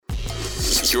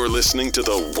You're listening to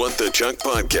the What the Chuck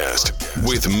podcast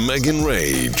with Megan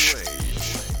Rage.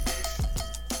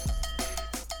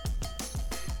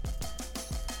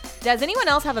 Does anyone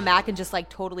else have a Mac and just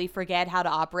totally forget how to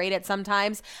operate it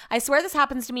sometimes? I swear this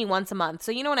happens to me once a month.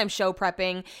 So when I'm show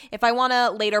prepping, if I want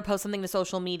to later post something to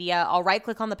social media, I'll right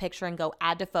click on the picture and go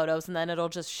add to photos, and then it'll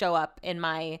just show up in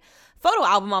my photo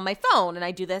album on my phone. And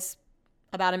I do this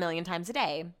about 1 million times a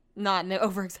day. Not an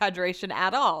over exaggeration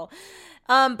at all.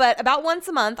 But about once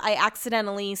a month, I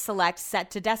accidentally select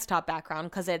set to desktop background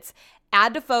because it's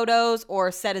add to photos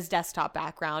or set as desktop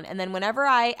background. And then whenever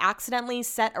I accidentally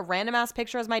set a random ass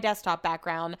picture as my desktop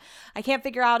background, I can't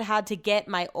figure out how to get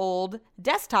my old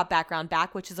desktop background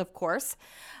back, which is of course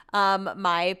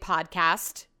my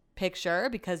podcast picture,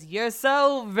 because you're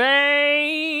so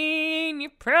vain. You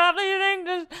probably think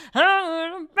this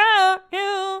about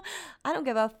you. I don't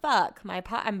give a fuck.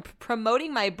 I'm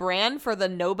promoting my brand for the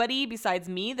nobody besides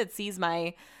me that sees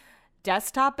my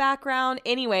desktop background.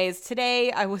 Anyways,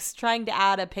 today I was trying to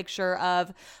add a picture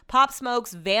of Pop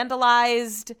Smoke's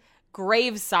vandalized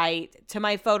gravesite to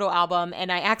my photo album,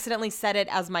 and I accidentally set it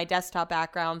as my desktop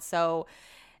background. So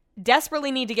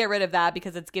desperately need to get rid of that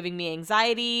because it's giving me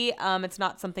anxiety. It's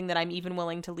not something that I'm even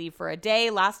willing to leave for a day.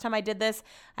 Last time I did this,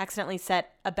 I accidentally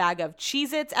set a bag of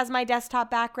Cheez-Its as my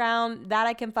desktop background. That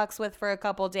I can fucks with for a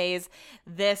couple days.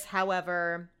 This,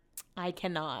 however, I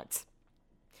cannot.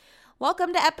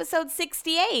 Welcome to episode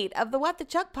 68 of the What the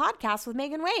Chuck podcast with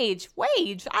Megan Wage.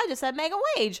 I just said Megan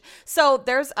Wage. So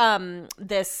there's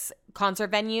this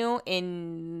concert venue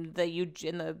in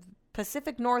the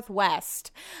Pacific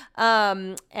Northwest.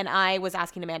 And I was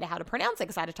asking Amanda how to pronounce it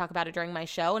because I had to talk about it during my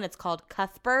show, and it's called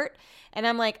Cuthbert. And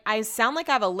I'm like, I sound like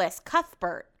I have a list.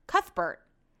 Cuthbert.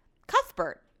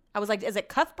 I was like, is it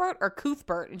Cuthbert or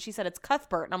Cuthbert? And she said it's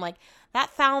Cuthbert. And I'm like,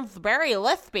 that sounds very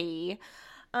lispy.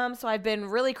 So I've been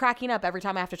really cracking up every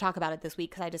time I have to talk about it this week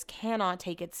because I just cannot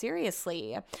take it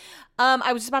seriously.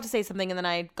 I was just about to say something and then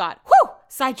I got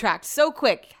sidetracked so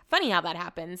quick. Funny how that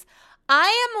happens.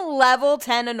 I am level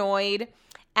 10 annoyed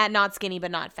at Not Skinny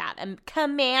But Not Fat. And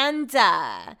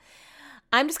Commanda.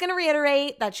 I'm just going to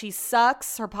reiterate that she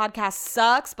sucks. Her podcast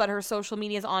sucks, but her social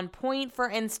media is on point. For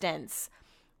instance,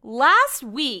 last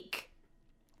week,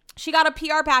 she got a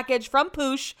PR package from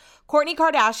Poosh, Kourtney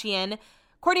Kardashian.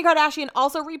 Kourtney Kardashian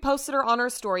also reposted her on her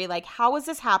story. How is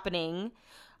this happening?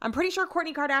 I'm pretty sure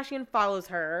Kourtney Kardashian follows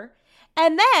her.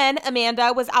 And then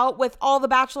Amanda was out with all the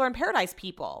Bachelor in Paradise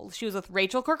people. She was with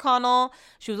Rachel Kirkconnell.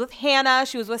 She was with Hannah.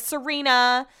 She was with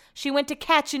Serena. She went to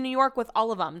Catch in New York with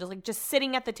all of them, just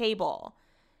sitting at the table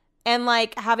and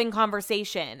having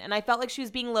conversation. And I felt like she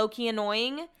was being low-key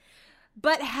annoying.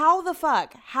 But how the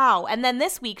fuck? How? And then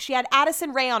this week she had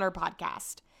Addison Rae on her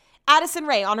podcast. Addison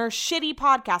Rae on her shitty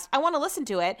podcast. I want to listen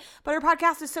to it, but her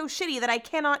podcast is so shitty that I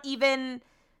cannot even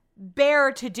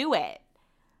bear to do it.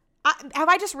 Have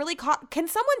I just really can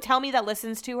someone tell me that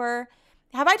listens to her?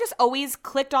 Have I just always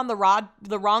clicked on the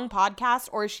wrong podcast,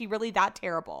 or is she really that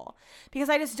terrible? Because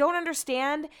I just don't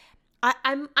understand.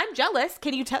 I'm jealous.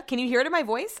 Can you hear it in my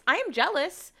voice? I am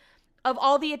jealous of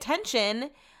all the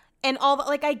attention and all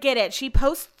the, I get it. She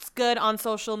posts good on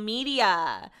social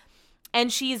media.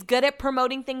 And she's good at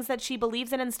promoting things that she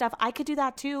believes in and stuff. I could do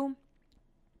that too.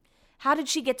 How did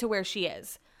she get to where she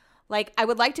is? I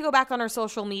would like to go back on her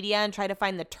social media and try to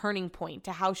find the turning point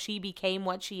to how she became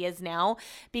what she is now,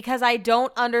 because I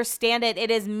don't understand it. It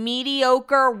is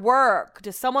mediocre work.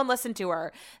 Does someone listen to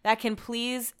her that can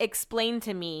please explain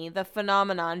to me the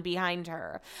phenomenon behind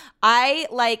her?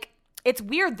 It's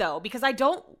weird though, because I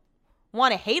don't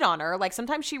want to hate on her.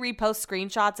 Sometimes she reposts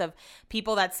screenshots of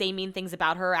people that say mean things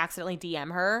about her or accidentally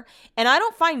DM her, and I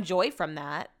don't find joy from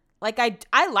that.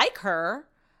 I like her.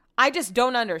 I just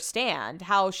don't understand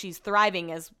how she's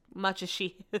thriving as much as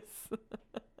she is.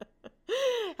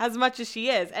 As much as she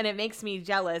is, and it makes me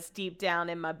jealous deep down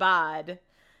in my bod.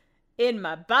 I'm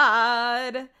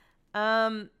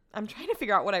trying to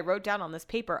figure out what I wrote down on this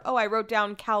paper. Oh, I wrote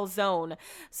down calzone.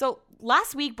 So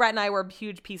last week, Brett and I were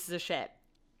huge pieces of shit.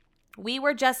 We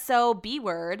were just so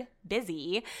B-word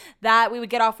busy that we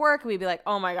would get off work and we'd be like,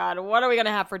 oh my God, what are we going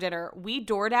to have for dinner? We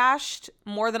DoorDashed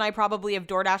more than I probably have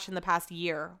DoorDashed in the past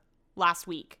year last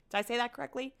week. Did I say that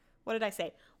correctly? What did I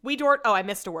say? I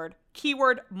missed a word.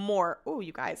 Keyword more. Oh,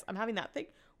 you guys, I'm having that thing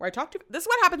where I talk to, this is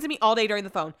what happens to me all day during the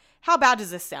phone. How bad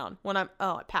does this sound when it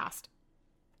passed.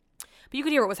 But you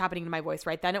could hear what was happening to my voice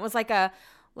right then. It was like a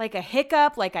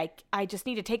hiccup, I just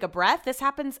need to take a breath. This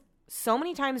happens so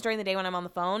many times during the day when I'm on the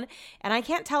phone, and I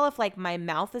can't tell if my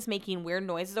mouth is making weird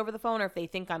noises over the phone or if they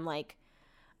think I'm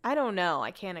I don't know.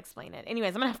 I can't explain it.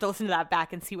 Anyways, I'm gonna have to listen to that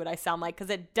back and see what I sound like because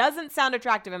it doesn't sound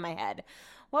attractive in my head.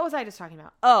 What was I just talking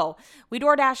about? Oh, we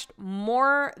DoorDashed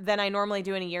more than I normally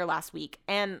do in a year last week.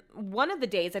 And one of the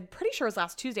days, I'm pretty sure it was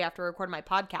last Tuesday after I recorded my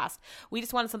podcast, we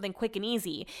just wanted something quick and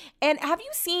easy. And have you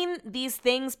seen these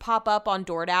things pop up on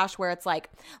DoorDash where it's like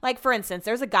for instance,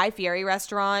 there's a Guy Fieri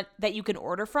restaurant that you can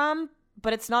order from,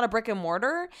 but it's not a brick and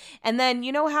mortar. And then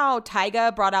you know how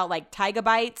Tyga brought out like Tyga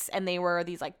Bites and they were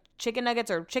these like chicken nuggets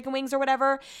or chicken wings or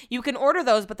whatever. You can order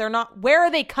those, but they're not, where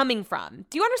are they coming from?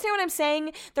 Do you understand what I'm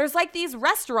saying? There's like these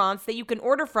restaurants that you can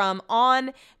order from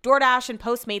on DoorDash and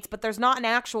Postmates, but there's not an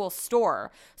actual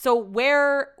store. So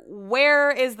where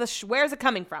is it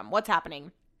coming from? What's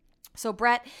happening? So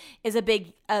Brett is a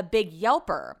big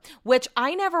Yelper, which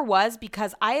I never was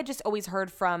because I had just always heard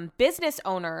from business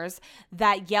owners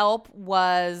that Yelp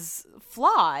was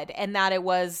flawed and that it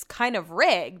was kind of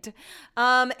rigged.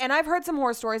 And I've heard some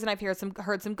horror stories and I've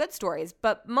heard some good stories,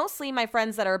 but mostly my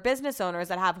friends that are business owners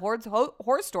that have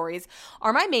horror stories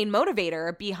are my main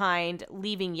motivator behind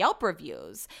leaving Yelp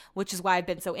reviews, which is why I've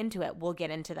been so into it. We'll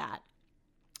get into that.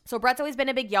 So Brett's always been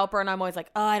a big Yelper and I'm always like,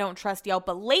 oh, I don't trust Yelp.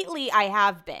 But lately I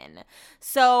have been.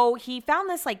 So he found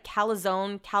this like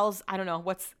calzone, I don't know,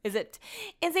 is it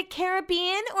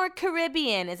Caribbean or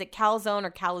Caribbean? Is it calzone or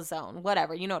calzone?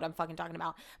 Whatever. You know what I'm fucking talking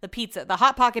about. The pizza, the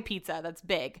Hot Pocket pizza. That's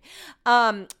big.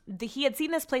 He had seen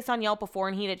this place on Yelp before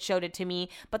and he had showed it to me,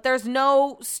 but there's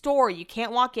no store. You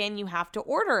can't walk in. You have to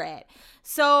order it.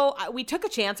 So we took a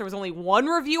chance. There was only one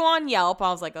review on Yelp.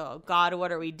 I was like, oh God,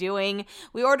 what are we doing?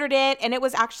 We ordered it and it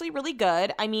was actually really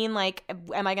good. I mean, like,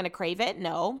 am I going to crave it?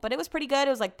 No, but it was pretty good. It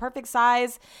was like perfect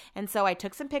size. And so I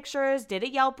took some pictures, did a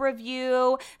Yelp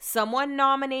review. Someone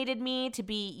nominated me to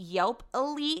be Yelp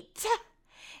Elite.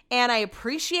 And I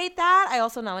appreciate that. I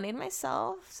also nominated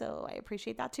myself, so I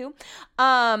appreciate that too.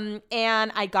 And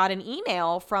I got an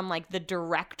email from like the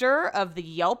director of the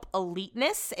Yelp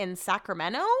Eliteness in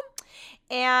Sacramento.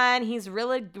 And he's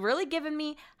really, really giving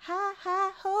me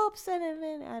high hopes.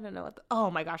 And I don't know what. Oh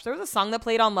my gosh, there was a song that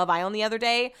played on Love Island the other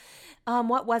day.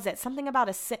 What was it? Something about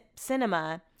a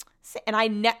cinema. And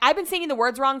I've been singing the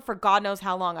words wrong for God knows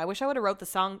how long. I wish I would have wrote the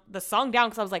song down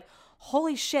because I was like,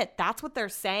 holy shit, that's what they're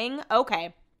saying?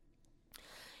 Okay.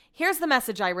 Here's the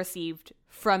message I received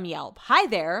from Yelp. Hi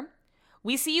there.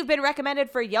 We see you've been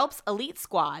recommended for Yelp's Elite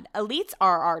Squad. Elites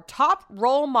are our top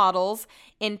role models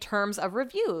in terms of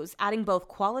reviews, adding both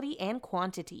quality and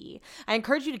quantity. I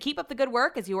encourage you to keep up the good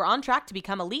work as you are on track to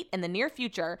become elite in the near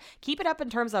future. Keep it up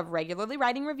in terms of regularly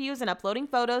writing reviews and uploading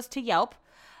photos to Yelp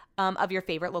of your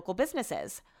favorite local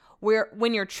businesses.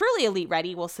 When you're truly elite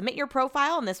ready, we'll submit your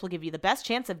profile and this will give you the best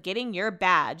chance of getting your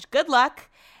badge. Good luck.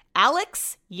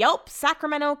 Alex, Yelp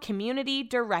Sacramento Community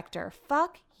Director.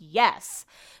 Fuck yes.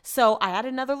 So I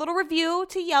added another little review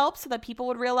to Yelp so that people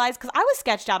would realize, because I was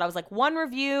sketched out. I was like, one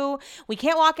review, we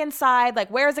can't walk inside. Like,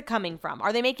 where is it coming from?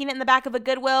 Are they making it in the back of a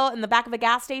Goodwill, in the back of a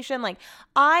gas station? Like,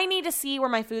 I need to see where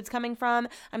my food's coming from.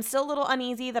 I'm still a little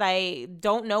uneasy that I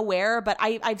don't know where, but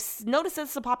I've noticed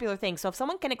it's a popular thing. So if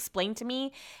someone can explain to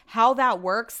me how that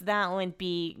works, that would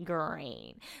be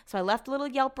great. So I left a little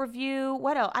Yelp review.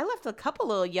 What else? I left a couple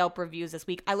little Yelp reviews this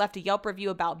week. I left a Yelp review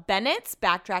about Bennett's,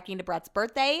 backtracking to Brett's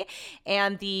birthday.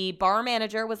 And the bar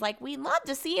manager was like, we'd love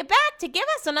to see you back to give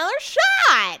us another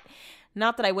shot.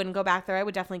 Not that I wouldn't go back there. I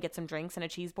would definitely get some drinks and a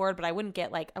cheese board, but I wouldn't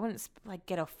get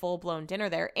get a full-blown dinner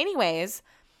there. Anyways,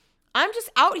 I'm just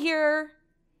out here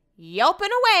yelping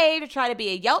away to try to be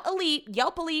a Yelp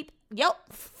Elite, oh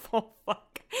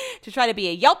fuck, to try to be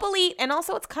a Yelp Elite. And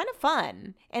also it's kind of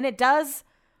fun and it does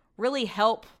really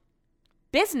help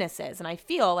businesses. And I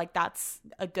feel like that's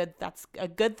a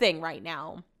good thing right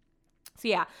now. So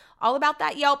yeah, all about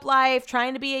that Yelp life,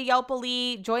 trying to be a Yelp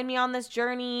Elite. Join me on this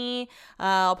journey.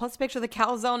 I'll post a picture of the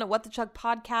calzone at What the Chuck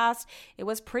podcast. It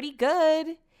was pretty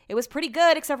good.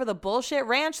 Except for the bullshit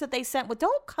ranch that they sent. Well,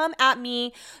 don't come at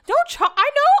me. I know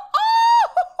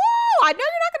you're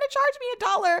not going to charge me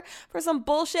 $1 for some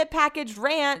bullshit packaged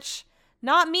ranch.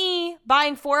 Not me.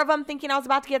 Buying 4 of them thinking I was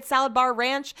about to get salad bar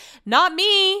ranch. Not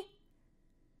me.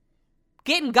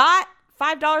 Getting got.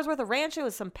 $5 worth of ranch. It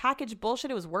was some packaged bullshit.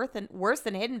 It was worse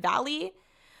than Hidden Valley.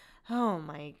 Oh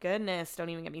my goodness. Don't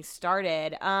even get me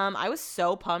started. I was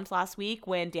so pumped last week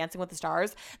when Dancing with the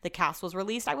Stars, the cast was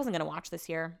released. I wasn't going to watch this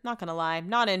year. Not going to lie.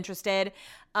 Not interested.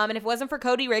 And if it wasn't for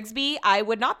Cody Rigsby, I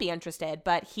would not be interested.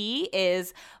 But he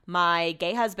is my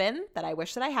gay husband that I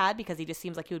wish that I had because he just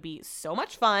seems like he would be so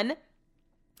much fun.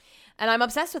 And I'm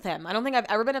obsessed with him. I don't think I've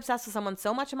ever been obsessed with someone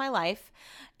so much in my life.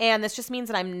 And this just means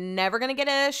that I'm never going to get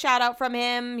a shout out from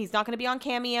him. He's not going to be on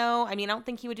Cameo. I mean, I don't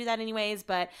think he would do that anyways,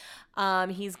 but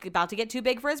he's about to get too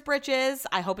big for his britches.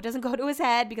 I hope it doesn't go to his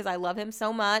head because I love him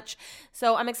so much.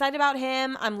 So I'm excited about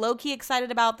him. I'm low-key excited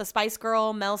about the Spice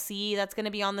Girl, Mel C, that's going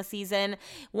to be on the season.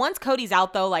 Once Cody's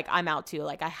out, though, like, I'm out too.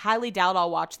 Like, I highly doubt I'll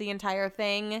watch the entire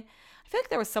thing. I feel like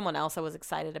there was someone else I was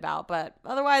excited about, but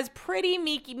otherwise, pretty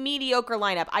mediocre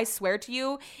lineup. I swear to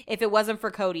you, if it wasn't for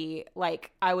Cody,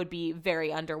 like, I would be very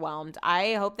underwhelmed.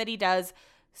 I hope that he does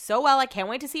so well. I can't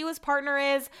wait to see who his partner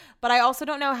is, but I also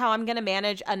don't know how I'm going to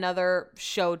manage another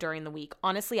show during the week.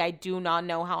 Honestly, I do not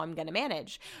know how I'm going to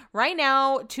manage. Right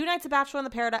now, 2 nights of Bachelor in the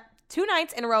Paradise. 2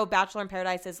 nights in a row of Bachelor in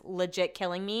Paradise is legit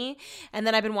killing me. And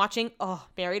then I've been watching,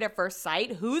 Married at First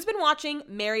Sight. Who's been watching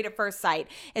Married at First Sight?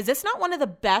 Is this not one of the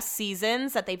best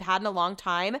seasons that they've had in a long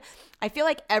time? I feel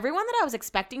like everyone that I was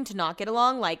expecting to not get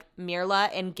along, like Mirla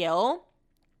and Gil,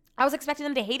 I was expecting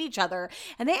them to hate each other,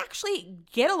 and they actually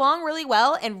get along really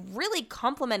well and really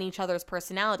complement each other's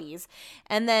personalities.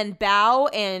 And then Bao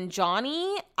and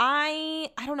Johnny,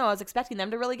 I don't know, I was expecting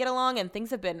them to really get along, and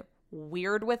things have been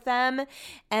weird with them.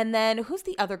 And then who's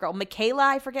the other girl? Michaela,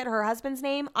 I forget her husband's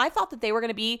name. I thought that they were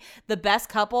going to be the best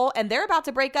couple, and they're about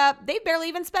to break up. They barely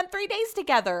even spent 3 days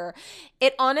together.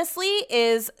 It honestly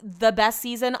is the best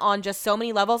season on just so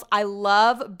many levels. I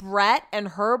love Brett and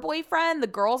her boyfriend. The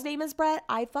girl's name is Brett.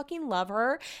 I fucking love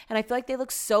her, and I feel like they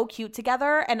look so cute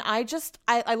together, and I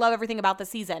love everything about the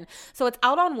season. So it's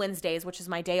out on Wednesdays, which is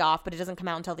my day off, but it doesn't come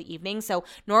out until the evening. So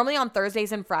normally on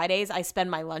Thursdays and Fridays, I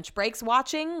spend my lunch breaks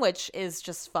watching, which is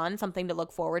just fun, something to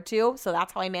look forward to. So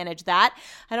that's how I manage that.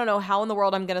 I don't know how in the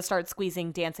world I'm going to start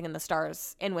squeezing Dancing in the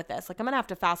Stars in with this. Like, I'm going to have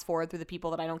to fast forward through the people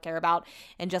that I don't care about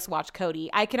and just watch Cody.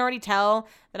 I can already tell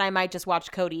that I might just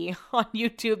watch Cody on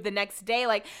YouTube the next day.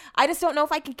 Like, I just don't know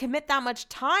if I can commit that much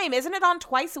time. Isn't it on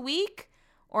twice a week?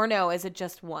 Or no, is it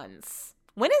just once?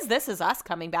 When is This Is Us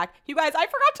coming back? You guys, I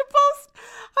forgot to post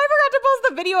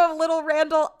the video of Little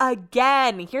Randall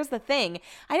again. Here's the thing.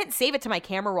 I didn't save it to my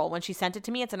camera roll when she sent it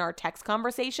to me. It's in our text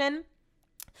conversation.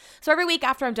 So every week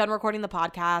after I'm done recording the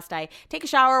podcast, I take a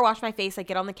shower, wash my face, I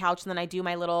get on the couch, and then I do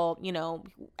my little,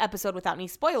 episode without any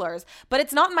spoilers. But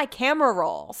it's not in my camera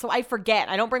roll, so I forget.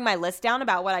 I don't bring my list down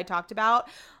about what I talked about.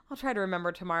 I'll try to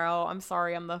remember tomorrow. I'm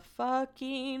sorry, I'm the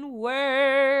fucking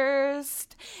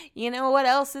worst. You know what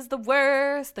else is the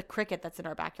worst? The cricket that's in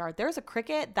our backyard. There's a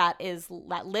cricket that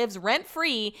lives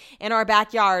rent-free in our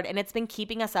backyard, and it's been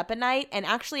keeping us up at night, and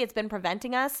actually it's been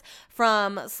preventing us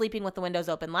from sleeping with the windows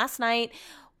open. Last night,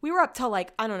 we were up till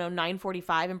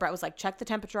 9:45, and Brett was like, check the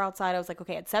temperature outside. I was like,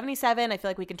 okay, at 77, I feel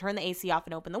like we can turn the AC off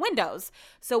and open the windows.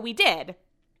 So we did.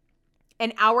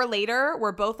 An hour later,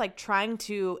 we're both trying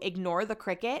to ignore the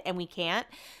cricket, and we can't.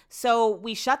 So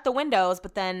we shut the windows,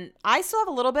 but then I still have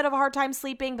a little bit of a hard time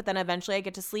sleeping, but then eventually I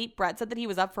get to sleep. Brett said that he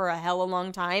was up for a hell of a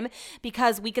long time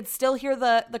because we could still hear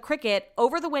the cricket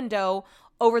over the window,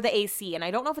 over the AC. And I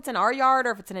don't know if it's in our yard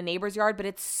or if it's in a neighbor's yard, but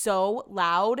it's so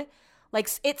loud.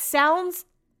 It sounds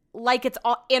like it's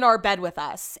in our bed with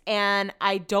us, and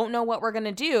I don't know what we're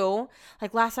gonna do.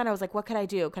 Last night I was like, what could I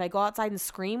do? Could I go outside and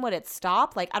scream? Would it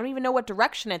stop? I don't even know what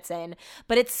direction it's in,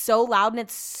 but it's so loud and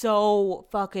it's so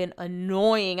fucking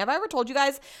annoying. Have I ever told you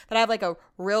guys that I have a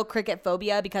real cricket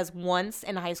phobia? Because once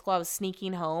in high school I was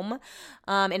sneaking home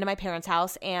into my parents'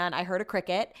 house, and I heard a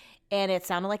cricket, and it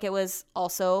sounded like it was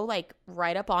also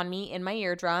right up on me in my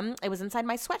eardrum. It was inside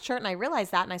my sweatshirt, and I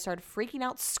realized that, and I started freaking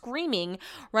out, screaming,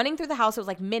 running through the house. It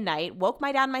was midnight, woke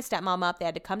my dad and my stepmom up. They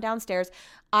had to come downstairs.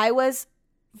 I was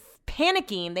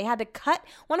panicking. They had to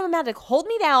one of them had to hold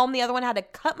me down. The other one had to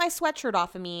cut my sweatshirt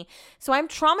off of me. So I'm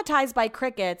traumatized by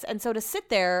crickets. And so to sit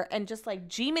there and just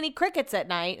G-mini crickets at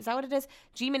night, is that what it is?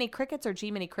 G-mini crickets or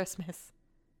G-mini Christmas?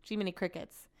 G-mini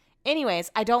crickets. Anyways,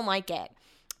 I don't like it.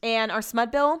 And our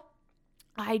smut bill,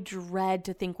 I dread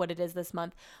to think what it is this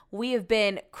month. We have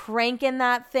been cranking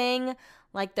that thing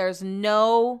like there's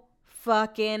no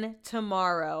fucking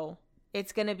tomorrow.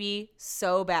 It's going to be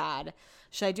so bad.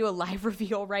 Should I do a live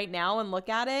reveal right now and look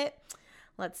at it?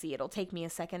 Let's see. It'll take me a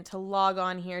second to log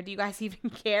on here. Do you guys even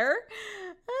care?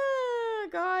 Oh,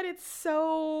 God,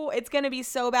 it's going to be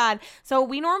so bad. So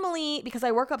we normally, because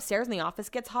I work upstairs and the office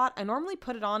gets hot, I normally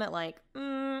put it on at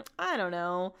I don't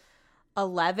know,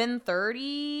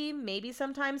 11:30, maybe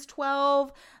sometimes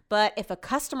 12. But if a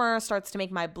customer starts to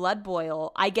make my blood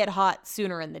boil, I get hot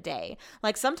sooner in the day.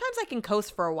 Sometimes I can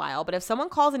coast for a while, but if someone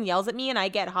calls and yells at me and I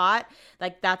get hot,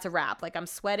 that's a wrap. I'm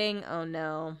sweating. Oh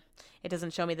no, it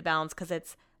doesn't show me the balance because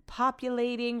it's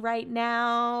populating right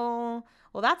now.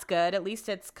 Well, that's good. At least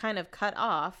it's kind of cut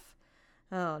off.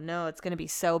 Oh no, it's going to be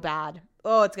so bad.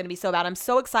 Oh, it's going to be so bad. I'm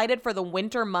so excited for the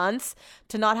winter months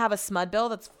to not have a SMUD bill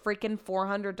that's freaking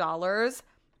 $400.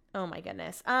 Oh my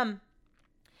goodness.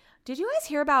 Did you guys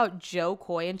hear about Joe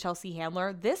Coy and Chelsea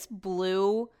Handler? This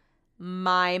blew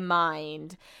my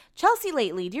mind. Chelsea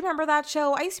lately, do you remember that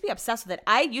show? I used to be obsessed with it.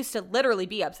 I used to literally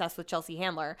be obsessed with Chelsea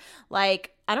Handler.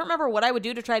 Like, I don't remember what I would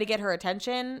do to try to get her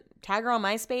attention. Tag her on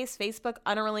MySpace, Facebook,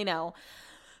 I don't really know.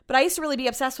 But I used to really be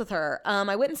obsessed with her.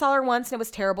 I went and saw her once and it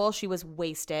was terrible. She was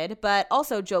wasted. But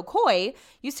also Joe Coy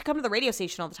used to come to the radio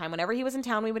station all the time. Whenever he was in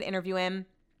town, we would interview him.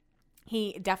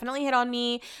 He definitely hit on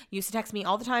me, used to text me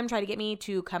all the time, try to get me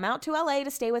to come out to LA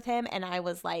to stay with him. And I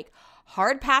was like,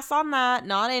 hard pass on that,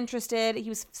 not interested. He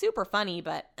was super funny,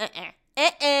 but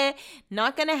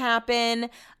not gonna happen.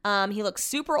 He looks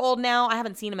super old now. I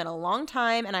haven't seen him in a long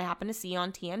time. And I happened to see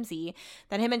on TMZ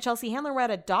that him and Chelsea Handler were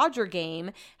at a Dodger game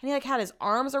and he like had his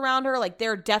arms around her. Like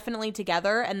they're definitely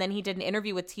together. And then he did an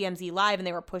interview with TMZ Live and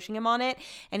they were pushing him on it.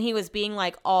 And he was being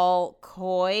like all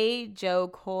coy, Joe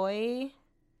Coy.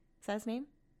 Is that his name?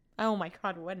 Oh my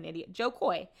God, what an idiot. Joe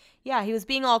Coy. Yeah, he was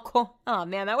being all cool. Oh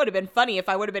man, that would have been funny if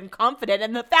I would have been confident.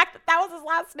 And the fact that that was his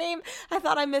last name, I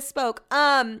thought I misspoke.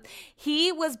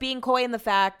 He was being coy in the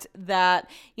fact that,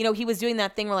 you know, he was doing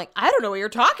that thing where like, I don't know what you're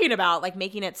talking about, like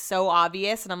making it so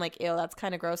obvious. And I'm like, ew, that's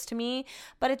kind of gross to me.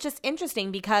 But it's just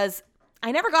interesting because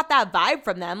I never got that vibe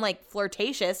from them, like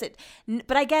flirtatious.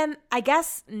 But again, I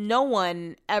guess no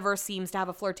one ever seems to have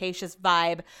a flirtatious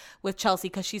vibe with Chelsea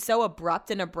because she's so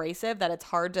abrupt and abrasive that it's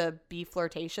hard to be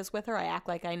flirtatious with her. I act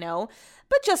like I know,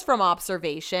 but just from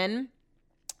observation.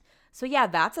 So yeah,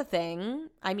 that's a thing.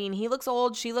 I mean, he looks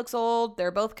old, she looks old.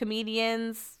 They're both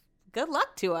comedians. Good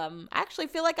luck to them. I actually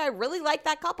feel like I really like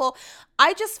that couple.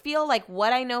 I just feel like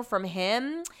what I know from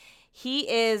him, he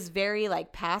is very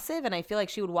like passive and I feel like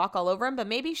she would walk all over him, but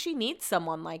maybe she needs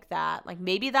someone like that. Like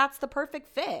maybe that's the perfect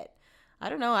fit. I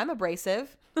don't know. I'm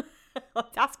abrasive.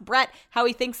 Let's ask Brett how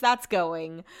he thinks that's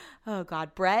going. Oh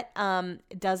God. Brett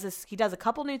does this. He does a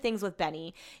couple new things with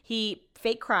Benny. He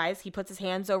fake cries. He puts his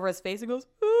hands over his face and goes,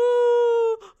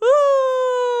 ooh,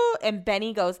 ooh. And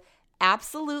Benny goes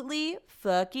absolutely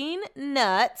fucking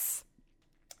nuts.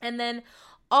 And then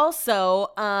also,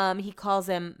 he calls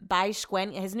him Bai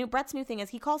Shquen. Brett's new thing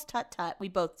is he calls Tut Tut. We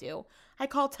both do. I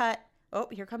call Tut. Oh,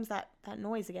 here comes that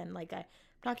noise again. Like I'm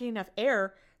not getting enough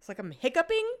air. It's like I'm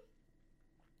hiccuping.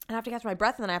 I have to catch my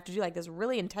breath and then I have to do like this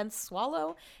really intense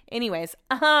swallow. Anyways,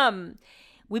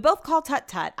 we both call Tut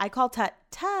Tut. I call Tut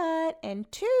Tut and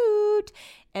Toot.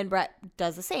 And Brett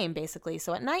does the same basically.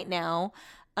 So at night now,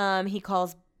 he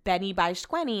calls Benny Bai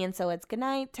Shquen, and so it's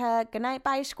goodnight Tut, goodnight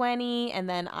Bai Shquen, and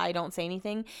then I don't say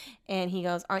anything, and he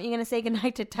goes, aren't you gonna say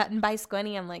goodnight to Tut and Bai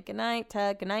Shquen? I'm like, goodnight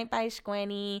Tut, goodnight Bai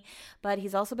Shquen. But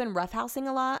he's also been roughhousing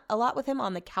a lot with him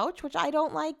on the couch, which I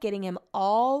don't like, getting him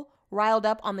all riled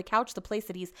up on the couch, the place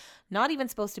that he's not even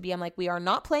supposed to be. I'm like, we are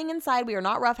not playing inside. We are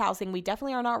not roughhousing. We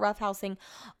definitely are not roughhousing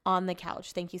on the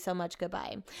couch. Thank you so much.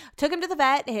 Goodbye. Took him to the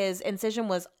vet. His incision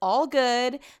was all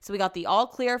good. So we got the all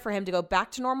clear for him to go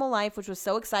back to normal life, which was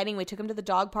so exciting. We took him to the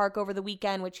dog park over the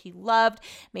weekend, which he loved,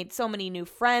 made so many new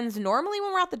friends. Normally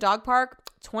when we're at the dog park,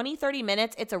 20, 30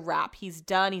 minutes, it's a wrap. He's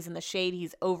done. He's in the shade.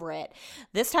 He's over it.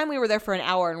 This time we were there for an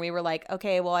hour and we were like,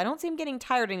 okay, well, I don't see him getting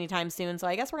tired anytime soon. So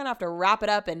I guess we're going to have to wrap it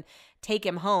up and take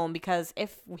him home because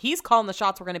if he's calling the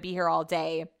shots, we're going to be here all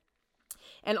day.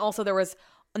 And also there was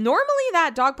normally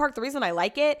that dog park, the reason I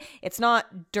like it, it's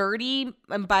not dirty.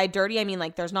 And by dirty, I mean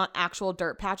like there's not actual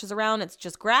dirt patches around. It's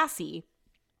just grassy.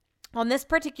 On this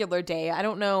particular day, I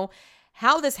don't know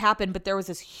how this happened, but there was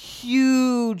this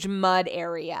huge mud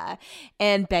area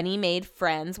and Benny made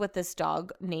friends with this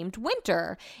dog named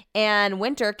Winter, and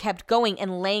Winter kept going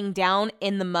and laying down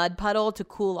in the mud puddle to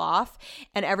cool off.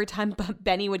 And every time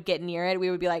Benny would get near it, we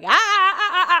would be like,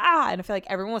 and I feel like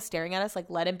everyone was staring at us like,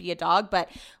 let him be a dog. But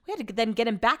we had to then get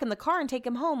him back in the car and take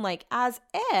him home like as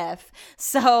if.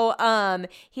 So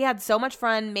he had so much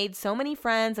fun, made so many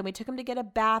friends, and we took him to get a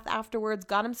bath afterwards,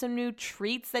 got him some new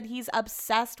treats that he's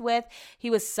obsessed with.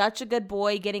 He was such a good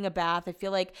boy getting a bath. I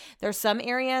feel like there's some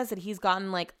areas that he's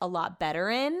gotten like a lot better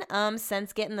in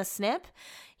since getting the snip.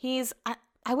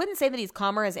 I wouldn't say that he's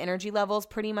calmer. His energy level's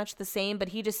pretty much the same, but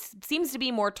he just seems to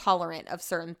be more tolerant of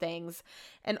certain things.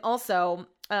 And also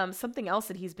something else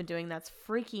that he's been doing that's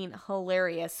freaking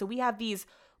hilarious. So we have these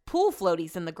pool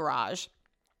floaties in the garage.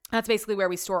 That's basically where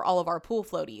we store all of our pool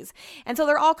floaties. And so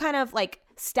they're all kind of like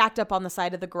stacked up on the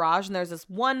side of the garage. And there's this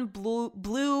one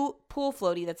blue pool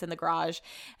floaty that's in the garage.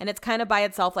 And it's kind of by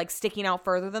itself, like sticking out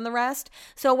further than the rest.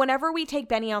 So whenever we take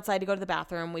Benny outside to go to the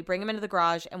bathroom, we bring him into the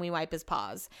garage and we wipe his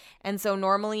paws. And so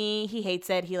normally he hates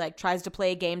it. He like tries to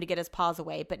play a game to get his paws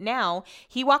away. But now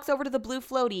he walks over to the blue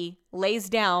floaty, lays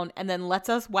down, and then lets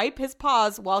us wipe his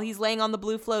paws while he's laying on the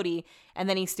blue floaty. And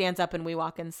then he stands up and we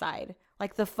walk inside.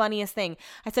 Like the funniest thing.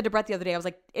 I said to Brett the other day, I was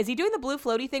like, is he doing the blue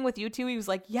floaty thing with you too? He was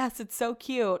like, yes, it's so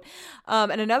cute.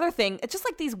 And another thing, it's just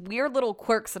like these weird little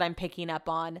quirks that I'm picking up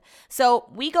on. So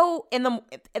we go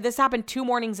this happened 2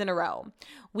 mornings in a row.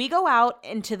 We go out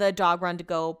into the dog run to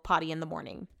go potty in the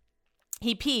morning.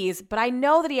 He pees, but I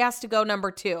know that he has to go number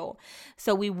 2.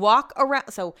 So we walk around.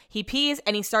 So he pees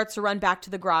and he starts to run back to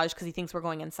the garage because he thinks we're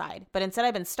going inside. But instead,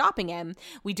 I've been stopping him.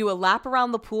 We do a lap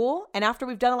around the pool. And after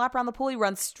we've done a lap around the pool, he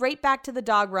runs straight back to the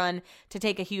dog run to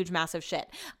take a huge, massive shit.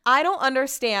 I don't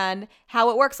understand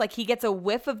how it works. Like he gets a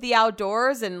whiff of the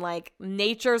outdoors and like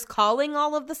nature's calling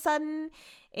all of the sudden.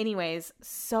 Anyways,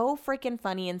 so freaking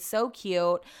funny and so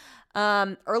cute.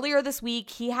 Earlier this week,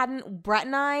 Brett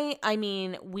and I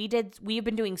mean, we've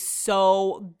been doing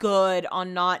so good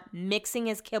on not mixing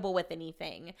his kibble with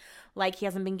anything. Like he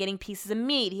hasn't been getting pieces of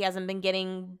meat. He hasn't been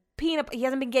getting peanut. He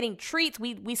hasn't been getting treats.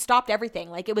 We stopped everything.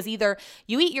 Like it was either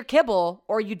you eat your kibble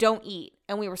or you don't eat.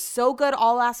 And we were so good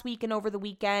all last week and over the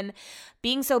weekend.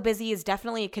 Being so busy is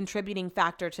definitely a contributing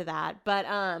factor to that. But,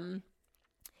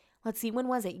 let's see, when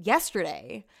was it?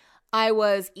 Yesterday. I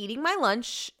was eating my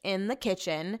lunch in the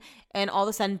kitchen and all of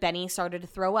a sudden Benny started to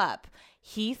throw up.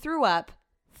 He threw up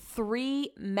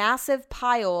 3 massive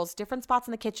piles, different spots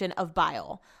in the kitchen of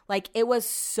bile. Like it was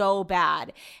so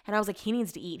bad. And I was like, he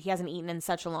needs to eat. He hasn't eaten in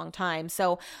such a long time.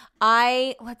 So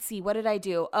let's see, what did I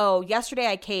do? Oh, yesterday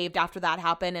I caved after that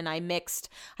happened and I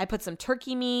put some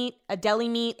turkey meat, a deli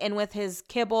meat in with his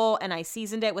kibble and I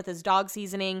seasoned it with his dog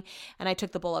seasoning and I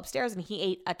took the bowl upstairs and he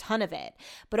ate a ton of it.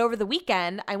 But over the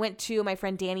weekend, I went to my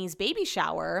friend Danny's baby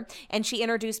shower and she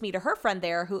introduced me to her friend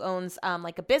there who owns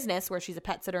like a business where she's a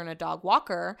pet sitter and a dog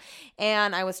walker.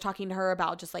 And I was talking to her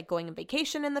about just like going on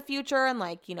vacation in the future and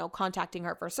like, contacting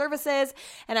her for services.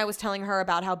 And I was telling her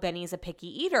about how Benny's a picky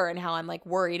eater and how I'm like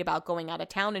worried about going out of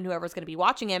town and whoever's going to be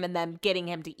watching him and then getting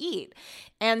him to eat.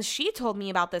 And she told me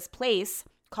about this place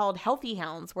called Healthy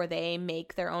Hounds where they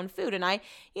make their own food. And I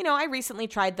recently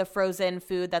tried the frozen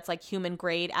food that's like human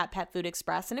grade at Pet Food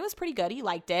Express and it was pretty good. He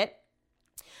liked it.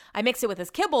 I mixed it with his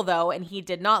kibble though, and he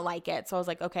did not like it. So I was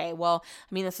like, okay, well,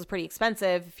 I mean, this is pretty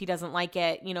expensive. If he doesn't like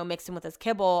it, mixed in with his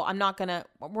kibble,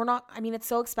 it's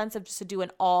so expensive just to do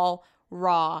an all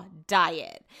raw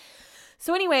diet.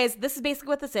 So anyways, this is basically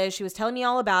what this is. She was telling me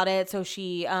all about it. So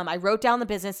I wrote down the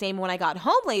business name. When I got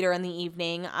home later in the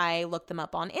evening, I looked them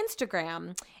up on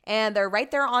Instagram and they're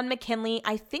right there on McKinley.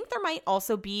 I think there might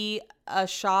also be a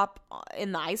shop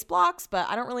in the ice blocks, but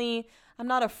I'm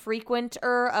not a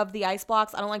frequenter of the ice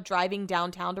blocks. I don't like driving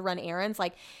downtown to run errands.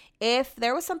 Like if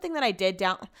there was something that I did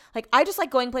I just like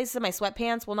going places in my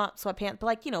sweatpants. Well, not sweatpants,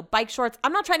 but bike shorts.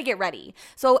 I'm not trying to get ready.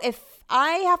 So if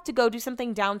I have to go do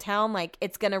something downtown, like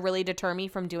it's going to really deter me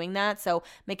from doing that. So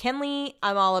McKinley,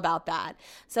 I'm all about that.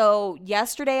 So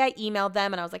yesterday I emailed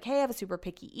them and I was like, hey, I have a super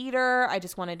picky eater. I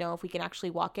just want to know if we can actually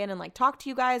walk in and like talk to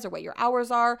you guys or what your hours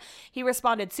are. He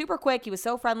responded super quick. He was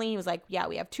so friendly. He was like, yeah,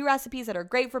 we have 2 recipes that are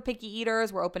great for picky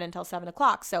eaters. We're open until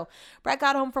 7:00. So Brett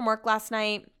got home from work last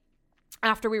night.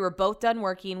 After we were both done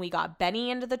working, we got Benny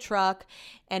into the truck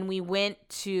and we went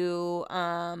to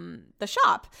the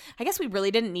shop. I guess we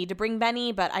really didn't need to bring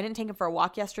Benny, but I didn't take him for a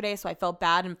walk yesterday, so I felt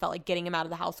bad and felt like getting him out of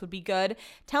the house would be good.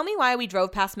 Tell me why we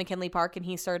drove past McKinley Park and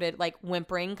he started like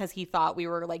whimpering because he thought we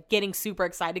were like getting super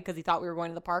excited because he thought we were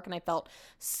going to the park and I felt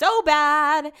so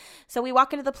bad. So we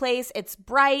walk into the place. It's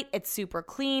bright. It's super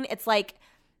clean. It's like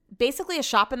basically a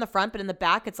shop in the front, but in the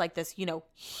back, it's like this,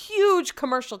 huge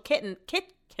commercial kitchen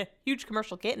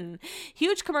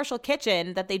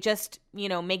that they just,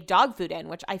 make dog food in,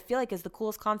 which I feel like is the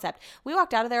coolest concept. We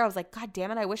walked out of there. I was like, God damn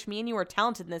it. I wish me and you were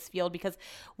talented in this field because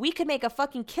we could make a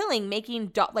fucking killing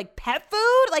making pet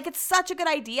food. Like it's such a good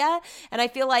idea. And I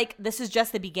feel like this is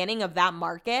just the beginning of that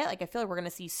market. Like I feel like we're going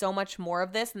to see so much more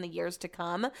of this in the years to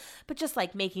come, but just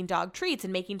like making dog treats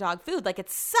and making dog food. Like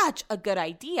it's such a good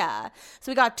idea.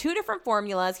 So we got 2 different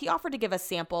formulas. He offered to give us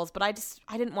samples, but I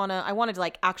wanted to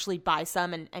like actually buy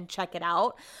some and check it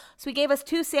out. So he gave us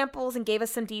 2 samples and gave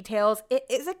us some details. It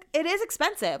is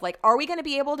expensive. Like, are we going to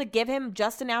be able to give him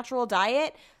just a natural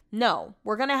diet? No,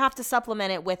 we're going to have to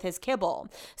supplement it with his kibble.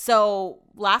 So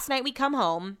last night we come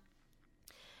home.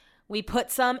 We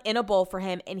put some in a bowl for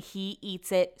him and he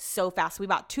eats it so fast. We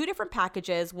bought 2 different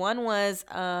packages. One was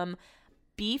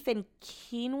beef and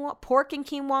quinoa, pork and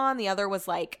quinoa, and the other was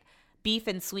like beef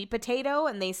and sweet potato.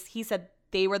 And he said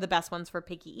they were the best ones for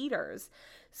picky eaters.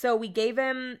 So we gave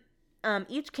him,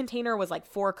 each container was like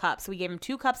 4 cups. So we gave him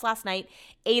 2 cups last night,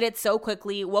 ate it so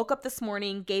quickly, woke up this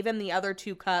morning, gave him the other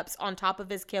 2 cups on top of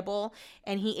his kibble,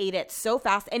 and he ate it so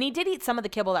fast. And he did eat some of the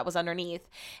kibble that was underneath.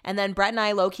 And then Brett and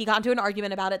I low-key got into an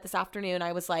argument about it this afternoon.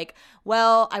 I was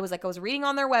reading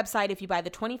on their website, if you buy the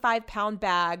 25-pound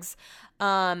bags,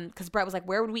 because Brett was like,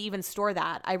 where would we even store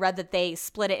that? I read that they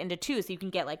split it into 2, so you can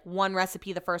get like 1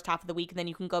 recipe the first half of the week, and then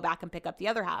you can go back and pick up the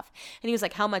other half. And he was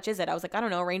like, how much is it? I was like, I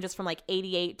don't know, it ranges from like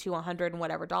 $88 to $100 and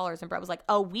whatever dollars. And Brett was like,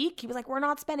 a week? He was like, we're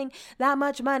not spending that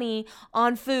much money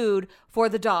on food for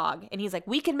the dog. And he's like,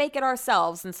 we can make it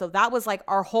ourselves. And so that was like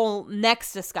our whole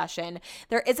next discussion.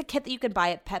 There is a kit that you can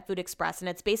buy at Pet Food Express, and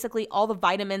it's basically all the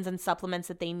vitamins and supplements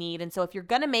that they need. And so if you're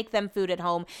going to make them food at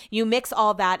home, you mix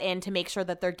all that in to make sure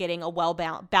that they're getting a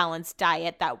well-balanced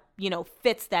diet that,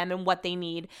 fits them and what they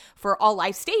need for all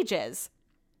life stages.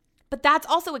 But that's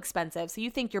also expensive. So you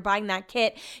think you're buying that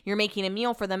kit, you're making a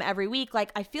meal for them every week.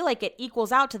 Like, I feel like it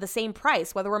equals out to the same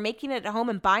price, whether we're making it at home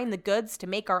and buying the goods to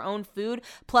make our own food,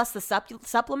 plus the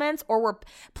supplements, or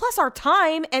plus our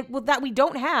time and that we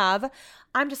don't have.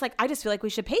 I just feel like we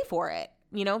should pay for it.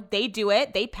 They do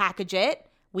it, they package it.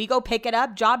 We go pick it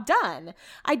up, job done.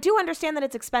 I do understand that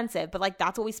it's expensive, but like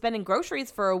that's what we spend in groceries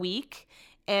for a week.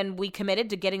 And we committed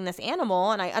to getting this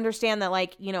animal. And I understand that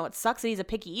it sucks that he's a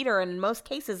picky eater. And in most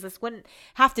cases, this wouldn't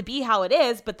have to be how it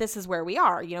is, but this is where we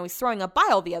are. He's throwing up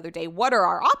bile the other day. What are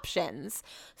our options?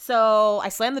 So I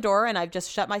slammed the door and I've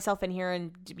just shut myself in here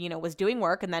and, was doing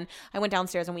work. And then I went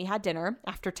downstairs and we had dinner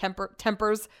after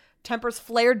tempers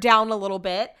flared down a little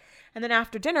bit. And then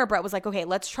after dinner, Brett was like, okay,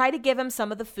 let's try to give him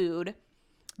some of the food,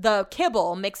 the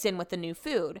kibble mixed in with the new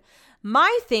food.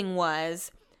 My thing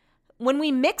was, when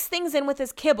we mix things in with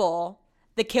his kibble,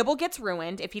 the kibble gets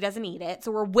ruined if he doesn't eat it.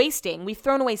 So we've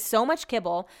thrown away so much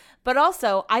kibble, but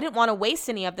also I didn't want to waste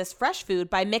any of this fresh food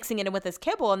by mixing it in with his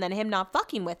kibble and then him not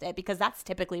fucking with it, because that's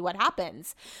typically what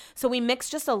happens. So we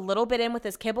mixed just a little bit in with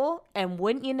his kibble, and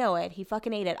wouldn't you know it, he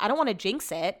fucking ate it. I don't want to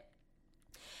jinx it,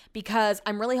 because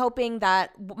I'm really hoping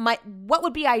that what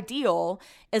would be ideal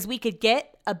is we could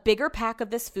get a bigger pack of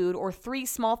this food or 3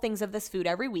 small things of this food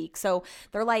every week. So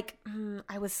they're like,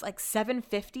 I was like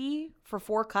 $7.50 for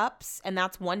 4 cups, and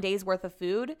that's 1 day's worth of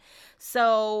food.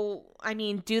 So, I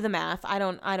mean, do the math. I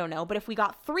don't know. But if we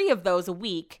got 3 of those a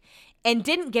week and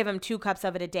didn't give him 2 cups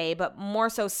of it a day, but more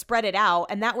so spread it out,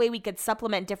 and that way we could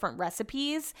supplement different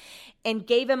recipes and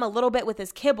gave him a little bit with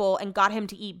his kibble and got him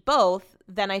to eat both,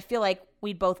 then I feel like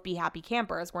we'd both be happy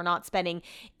campers. We're not spending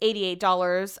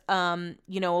 $88,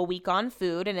 a week on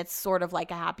food, and it's sort of like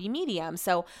a happy medium.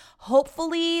 So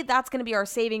hopefully that's going to be our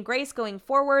saving grace going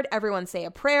forward. Everyone say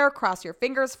a prayer, cross your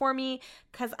fingers for me,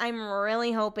 because I'm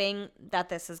really hoping that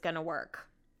this is going to work.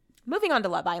 Moving on to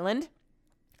Love Island.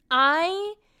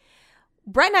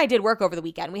 Brett and I did work over the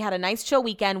weekend. We had a nice chill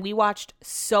weekend. We watched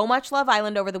so much Love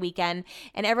Island over the weekend,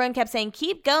 and everyone kept saying,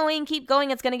 keep going,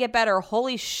 it's going to get better.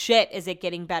 Holy shit, is it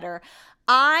getting better?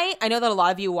 I know that a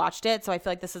lot of you watched it, so I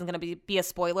feel like this isn't going to be a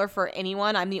spoiler for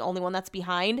anyone. I'm the only one that's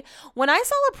behind. When I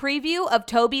saw a preview of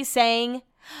Toby saying,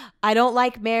 I don't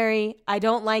like Mary, I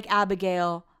don't like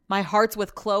Abigail, my heart's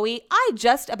with Chloe, I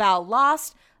just about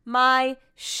lost my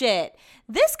shit.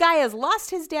 This guy has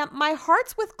lost his my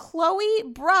heart's with Chloe,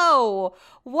 bro.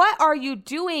 What are you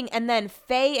doing? And then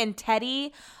Faye and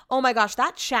Teddy. Oh my gosh,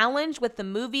 that challenge with the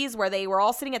movies where they were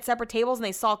all sitting at separate tables and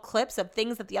they saw clips of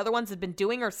things that the other ones had been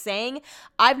doing or saying.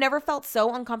 I've never felt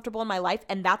so uncomfortable in my life,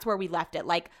 and that's where we left it.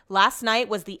 Like, last night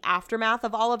was the aftermath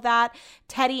of all of that.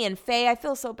 Teddy and Faye, I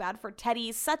feel so bad for Teddy.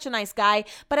 He's such a nice guy,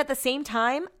 but at the same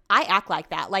time, I act like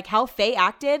that. Like how Faye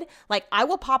acted, like I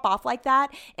will pop off like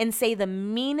that and say the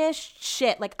meanest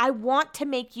shit. Like, I want to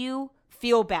make you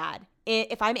feel bad.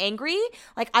 If I'm angry,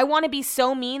 like I want to be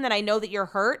so mean that I know that you're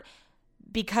hurt,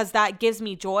 because that gives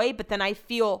me joy, but then I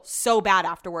feel so bad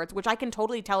afterwards, which I can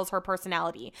totally tell is her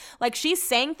personality. Like, she's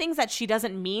saying things that she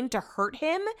doesn't mean to hurt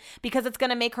him because it's going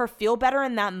to make her feel better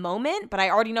in that moment, but I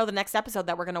already know the next episode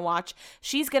that we're going to watch,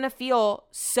 she's going to feel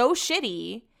so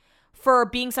shitty for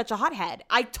being such a hothead.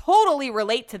 I totally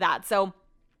relate to that. So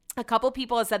A couple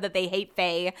people have said that they hate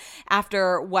Faye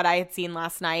after what I had seen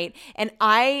last night. And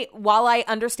while I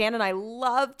understand and I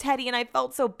love Teddy and I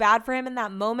felt so bad for him in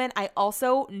that moment, I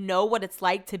also know what it's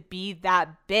like to be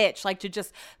that bitch. Like to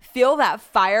just feel that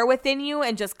fire within you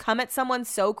and just come at someone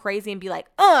so crazy and be like,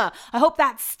 I hope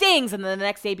that stings. And then the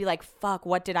next day be like, fuck,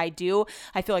 what did I do?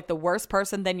 I feel like the worst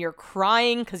person. Then you're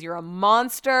crying because you're a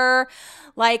monster.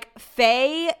 Like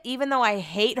Faye, even though I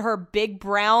hate her big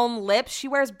brown lips, she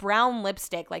wears brown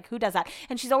lipstick. Like, who does that?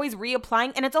 And she's always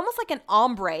reapplying, and it's almost like an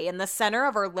ombre in the center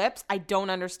of her lips. I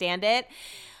don't understand it.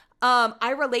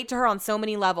 I relate to her on so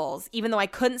many levels, even though I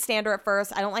couldn't stand her at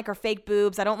first. I don't like her fake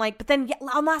boobs. But then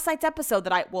on last night's episode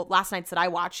last night's that I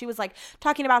watched, she was like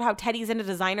talking about how Teddy's into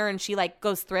designer and she like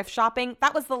goes thrift shopping.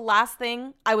 That was the last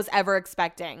thing I was ever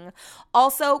expecting.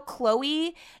 Also,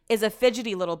 Chloe is a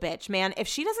fidgety little bitch, man. If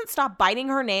she doesn't stop biting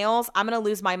her nails, I'm going to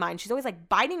lose my mind. She's always like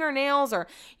biting her nails or,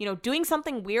 doing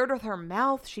something weird with her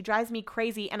mouth. She drives me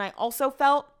crazy. And I also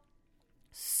felt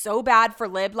so bad for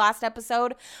Lib last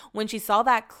episode when she saw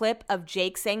that clip of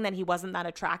Jake saying that he wasn't that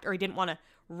attractive or he didn't want to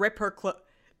rip her clothes.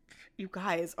 You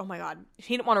guys, oh my God.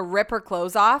 He didn't want to rip her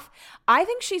clothes off. I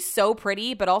think she's so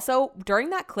pretty, but also during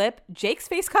that clip, Jake's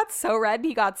face got so red and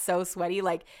he got so sweaty.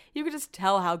 Like you could just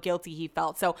tell how guilty he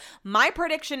felt. So my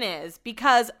prediction is,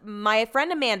 because my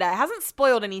friend Amanda hasn't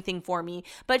spoiled anything for me,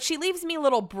 but she leaves me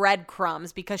little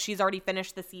breadcrumbs because she's already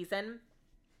finished the season.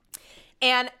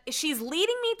 And she's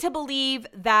leading me to believe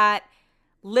that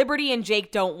Liberty and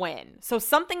Jake don't win. So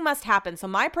something must happen. So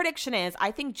my prediction is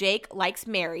I think Jake likes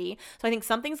Mary. So I think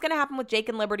something's going to happen with Jake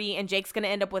and Liberty and Jake's going to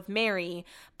end up with Mary.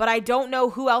 But I don't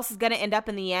know who else is going to end up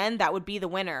in the end that would be the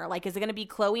winner. Like, is it going to be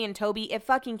Chloe and Toby? It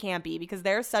fucking can't be because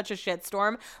they're such a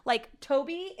shitstorm. Like,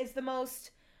 Toby is the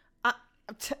most...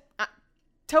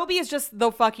 Toby is just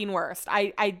the fucking worst.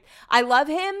 I love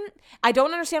him. I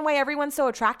don't understand why everyone's so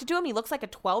attracted to him. He looks like a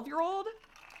 12-year-old.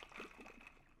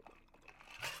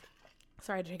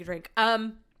 Sorry, I had to take a drink.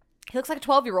 He looks like a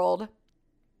 12-year-old.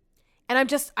 And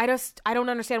I don't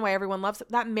understand why everyone loves him.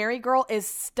 That Mary girl is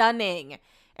stunning.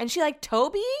 And she like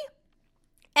Toby?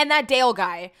 And that Dale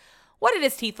guy. What did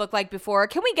his teeth look like before?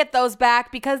 Can we get those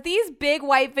back? Because these big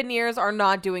white veneers are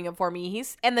not doing it for me.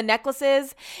 And the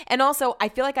necklaces. And also, I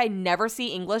feel like I never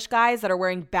see English guys that are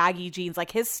wearing baggy jeans.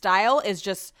 Like, his style is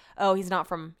just,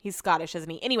 he's Scottish, isn't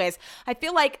he? Anyways, I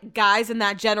feel like guys in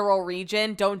that general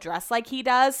region don't dress like he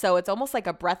does. So it's almost like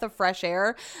a breath of fresh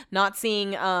air, not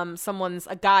seeing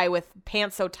a guy with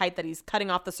pants so tight that he's cutting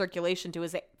off the circulation to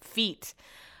his feet.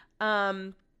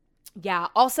 Yeah.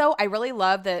 Also, I really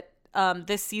love that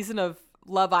this season of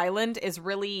Love Island is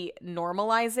really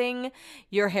normalizing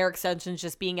your hair extensions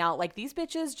just being out. Like, these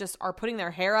bitches just are putting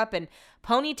their hair up in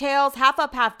ponytails, half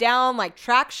up, half down, like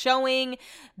tracks showing,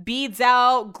 beads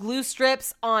out, glue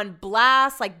strips on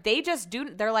blast. Like,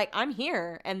 they're like, I'm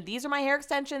here and these are my hair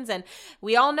extensions and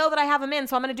we all know that I have them in,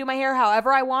 so I'm going to do my hair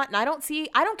however I want. And I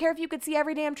don't care if you could see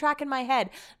every damn track in my head.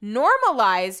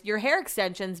 Normalize your hair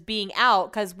extensions being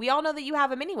out because we all know that you have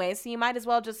them anyway, so you might as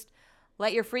well just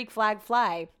let your freak flag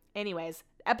fly. Anyways,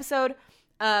 episode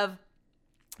of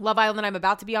Love Island I'm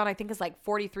about to be on, I think, is like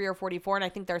 43 or 44, and I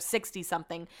think they're 60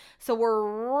 something. So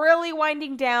we're really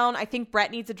winding down. I think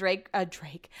Brett needs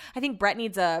I think Brett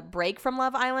needs a break from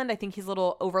Love Island. I think he's a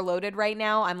little overloaded right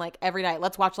now. I'm like, every night,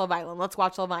 let's watch Love Island. Let's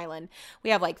watch Love Island.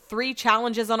 We have like 3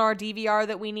 challenges on our DVR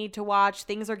that we need to watch.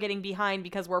 Things are getting behind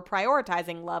because we're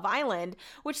prioritizing Love Island,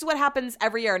 which is what happens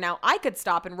every year. Now, I could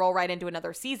stop and roll right into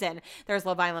another season. There's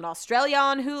Love Island Australia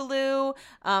on Hulu.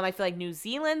 I feel like New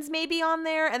Zealand's maybe on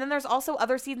there. And then there's also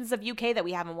other seasons of UK that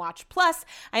we haven't watched. Plus,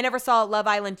 I never saw Love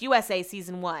Island USA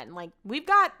season 1. Like, we've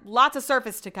got lots of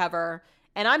surface to cover,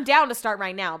 and I'm down to start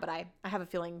right now, but I have a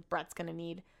feeling Brett's going to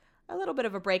need a little bit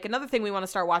of a break. Another thing we want to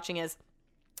start watching is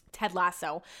Ted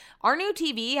Lasso. Our new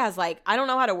TV has, like, I don't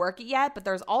know how to work it yet, but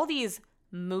there's all these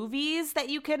movies that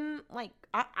you can, like,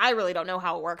 I really don't know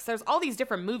how it works. There's all these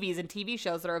different movies and TV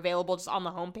shows that are available just on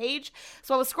the homepage.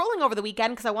 So I was scrolling over the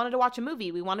weekend because I wanted to watch a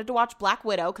movie. We wanted to watch Black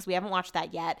Widow because we haven't watched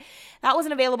that yet. That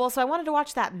wasn't available, so I wanted to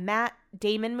watch that Matt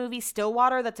Damon movie,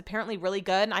 Stillwater, that's apparently really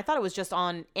good. And I thought it was just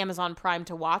on Amazon Prime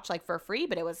to watch, like, for free,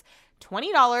 but it was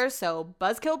 $20, so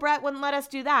Buzzkill Brett wouldn't let us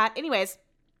do that. Anyways,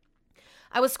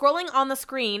 I was scrolling on the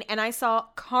screen and I saw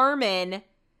Carmen,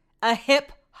 a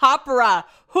hip opera.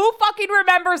 Who fucking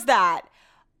remembers that?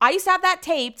 I used to have that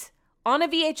taped on a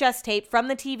VHS tape from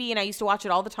the TV, and I used to watch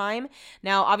it all the time.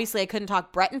 Now, obviously, I couldn't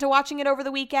talk Brett into watching it over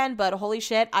the weekend, but holy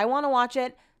shit, I want to watch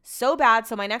it so bad.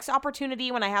 So my next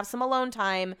opportunity when I have some alone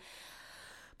time,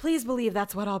 Please believe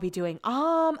that's what I'll be doing.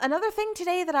 Another thing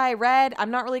today that I read, I'm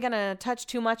not really going to touch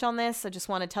too much on this. I just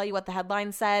want to tell you what the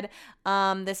headline said.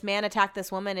 This man attacked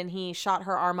this woman and he shot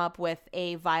her arm up with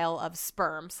a vial of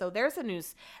sperm. So there's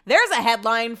a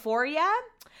headline for you.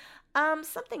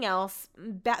 Something else.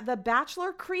 The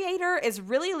Bachelor creator is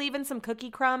really leaving some cookie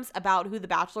crumbs about who the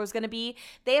Bachelor is going to be.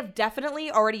 They have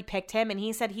definitely already picked him, and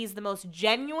he said he's the most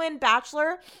genuine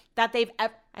Bachelor that they've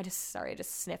ever. I just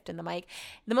sniffed in the mic.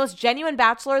 The most genuine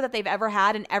Bachelor that they've ever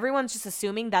had, and everyone's just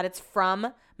assuming that it's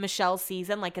from Michelle's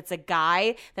season, like it's a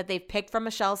guy that they've picked from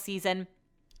Michelle's season.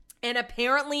 And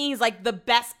apparently he's like the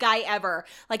best guy ever.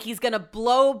 Like he's going to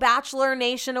blow Bachelor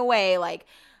Nation away. Like,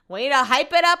 way to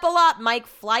hype it up a lot, Mike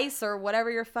Fleiss or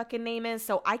whatever your fucking name is.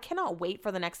 So I cannot wait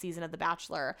for the next season of The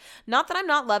Bachelor. Not that I'm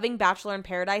not loving Bachelor in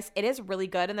Paradise. It is really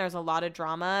good and there's a lot of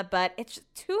drama, but it's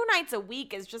 2 nights a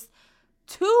week is just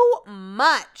too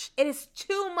much. It is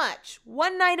too much.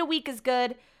 1 night a week is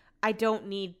good. I don't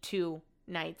need 2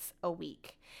 nights a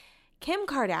week. Kim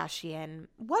Kardashian,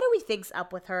 what do we think's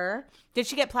up with her? Did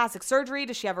she get plastic surgery?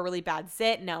 Does she have a really bad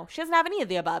zit? No, she doesn't have any of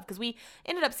the above because we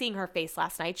ended up seeing her face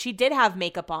last night. She did have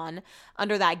makeup on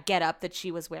under that getup that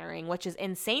she was wearing, which is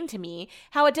insane to me.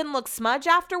 How it didn't look smudge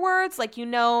afterwards. Like, you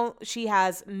know, she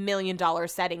has $1 million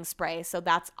setting spray, so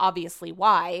that's obviously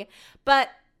why. But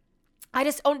I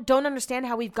just don't understand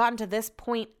how we've gotten to this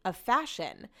point of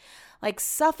fashion. Like,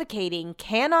 suffocating,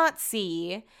 cannot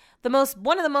see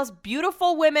one of the most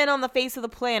beautiful women on the face of the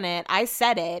planet. I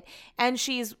said it. And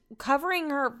she's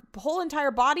covering her whole entire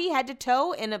body head to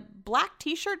toe in a black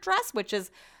t-shirt dress, which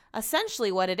is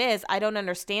essentially what it is. I don't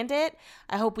understand it.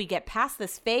 I hope we get past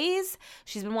this phase.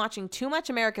 She's been watching too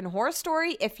much American Horror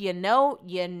Story. If you know,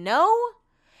 you know.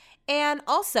 And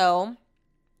also,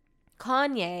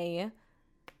 Kanye,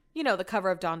 you know, the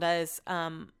cover of Donda is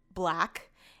black.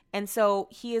 And so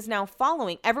he is now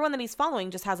following, everyone that he's following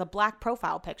just has a black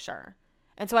profile picture.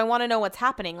 And so I want to know what's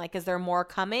happening. Like, is there more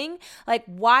coming? Like,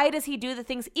 why does he do the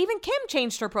things? Even Kim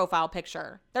changed her profile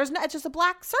picture. It's just a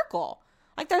black circle.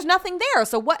 Like, there's nothing there.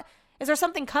 So what, is there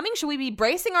something coming? Should we be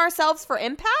bracing ourselves for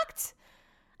impact?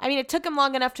 I mean, it took him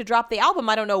long enough to drop the album.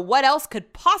 I don't know what else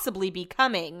could possibly be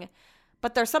coming.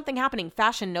 But there's something happening.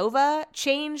 Fashion Nova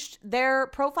changed their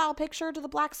profile picture to the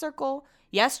black circle.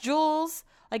 Yes, Jules.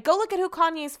 Like, go look at who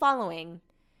Kanye's following.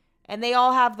 And they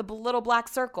all have the little black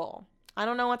circle. I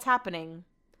don't know what's happening.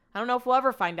 I don't know if we'll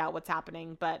ever find out what's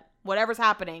happening, but whatever's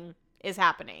happening is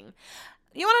happening.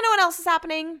 You want to know what else is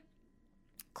happening?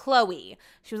 Chloe.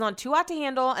 She was on Too Hot to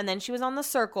Handle, and then she was on The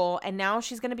Circle, and now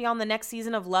she's going to be on the next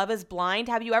season of Love is Blind.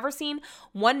 Have you ever seen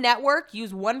one network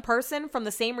use one person from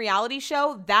the same reality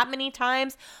show that many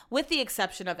times, with the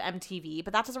exception of MTV?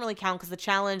 But that doesn't really count because The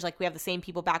Challenge, like, we have the same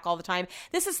people back all the time.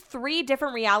 This is 3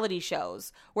 different reality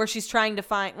shows where she's trying to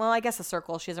find, well, I guess The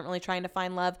Circle, she isn't really trying to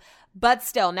find love, but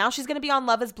still, now she's going to be on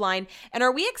Love is Blind. And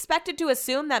are we expected to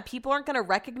assume that people aren't going to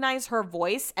recognize her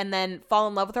voice and then fall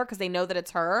in love with her because they know that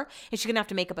it's her? Is she going to have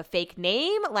to make up a fake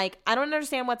name? Like, I don't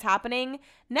understand what's happening.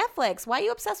 Netflix, why are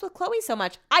you obsessed with Chloe so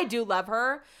much? I do love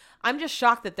her. I'm just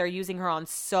shocked that they're using her on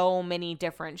so many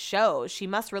different shows. She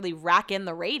must really rack in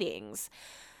the ratings.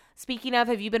 Speaking of,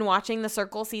 have you been watching The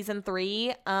Circle season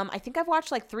 3? I think I've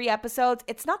watched like 3 episodes.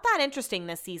 It's not that interesting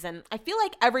this season. I feel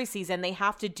like every season they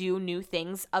have to do new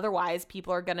things. Otherwise,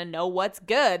 people are going to know what's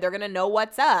good. They're going to know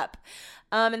what's up.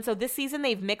 And so this season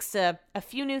they've mixed a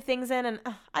few new things in, and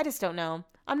I just don't know.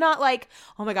 I'm not like,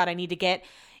 oh my God, I need to get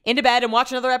into bed and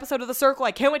watch another episode of The Circle.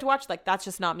 I can't wait to watch. Like, that's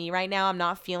just not me right now. I'm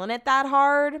not feeling it that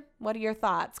hard. What are your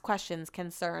thoughts, questions,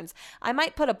 concerns? I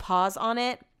might put a pause on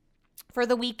it for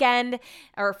the weekend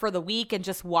or for the week and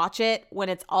just watch it when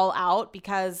it's all out,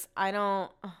 because I don't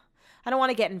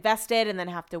want to get invested and then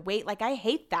have to wait. Like, I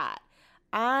hate that.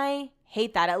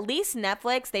 At least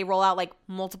Netflix, they roll out like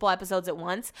multiple episodes at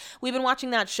once. We've been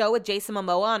watching that show with Jason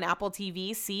Momoa on Apple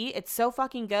TV. See, it's so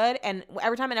fucking good. And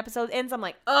every time an episode ends, I'm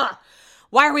like, ugh,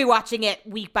 why are we watching it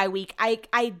week by week?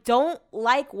 I don't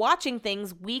like watching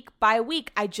things week by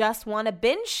week. I just want to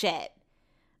binge shit.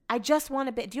 Do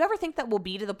you ever think that we'll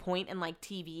be to the point in like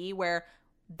TV where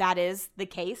that is the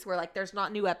case, where like there's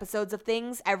not new episodes of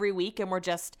things every week and we're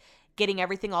just getting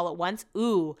everything all at once?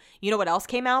 Ooh, you know what else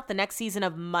came out? The next season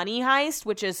of Money Heist,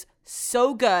 which is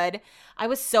so good. I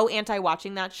was so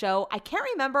anti-watching that show. I can't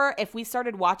remember if we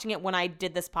started watching it when I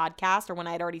did this podcast or when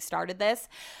I had already started this,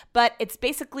 but it's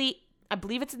basically, I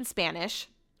believe it's in Spanish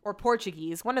or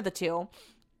Portuguese, one of the two.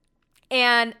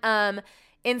 And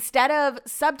Instead of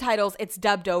subtitles, it's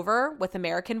dubbed over with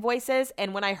American voices.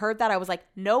 And when I heard that, I was like,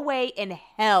 no way in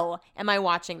hell am I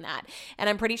watching that. And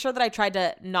I'm pretty sure that I tried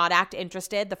to not act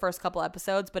interested the first couple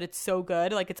episodes, but it's so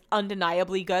good. Like, it's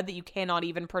undeniably good that you cannot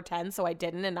even pretend. So I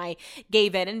didn't, and I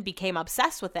gave in and became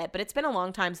obsessed with it. But it's been a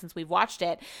long time since we've watched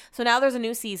it. So now there's a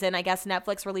new season. I guess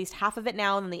Netflix released half of it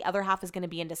now, and then the other half is going to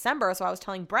be in December. So I was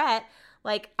telling Brett,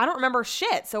 like, I don't remember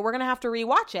shit, so we're going to have to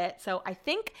rewatch it. So I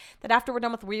think that after we're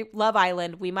done with Love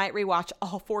Island, we might rewatch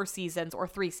all 4 seasons or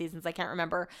 3 seasons, I can't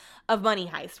remember, of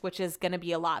Money Heist, which is going to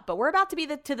be a lot. But we're about to be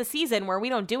to the season where we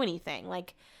don't do anything.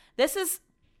 Like, tis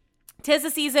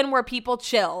a season where people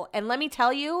chill. And let me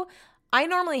tell you, I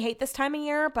normally hate this time of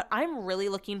year, but I'm really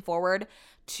looking forward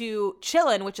to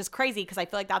chilling, which is crazy because I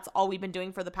feel like that's all we've been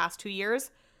doing for the past 2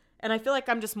 years. And I feel like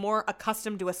I'm just more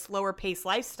accustomed to a slower paced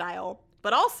lifestyle.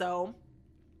 But also,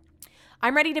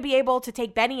 I'm ready to be able to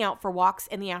take Benny out for walks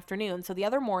in the afternoon. So the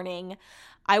other morning,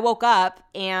 I woke up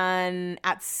and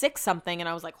at 6 something, and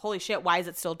I was like, holy shit, why is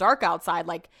it still dark outside?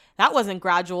 Like, that wasn't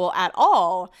gradual at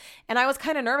all. And I was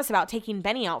kind of nervous about taking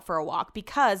Benny out for a walk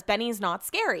because Benny's not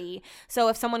scary. So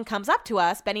if someone comes up to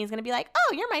us, Benny's going to be like,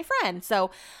 oh, you're my friend.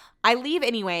 So I leave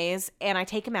anyways, and I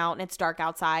take him out, and it's dark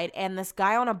outside. And this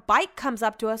guy on a bike comes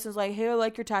up to us and is like, hey, I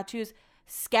like your tattoos.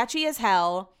 Sketchy as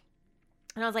hell.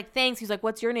 And I was like, thanks. He's like,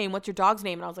 what's your name? What's your dog's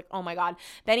name? And I was like, oh my God.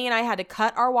 Benny and I had to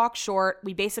cut our walk short.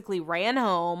 We basically ran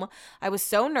home. I was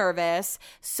so nervous.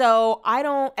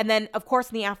 And then of course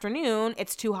in the afternoon,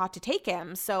 it's too hot to take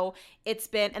him. So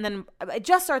and then it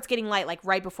just starts getting light like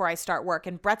right before I start work.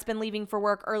 And Brett's been leaving for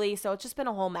work early. So it's just been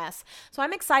a whole mess. So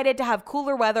I'm excited to have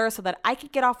cooler weather so that I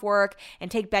could get off work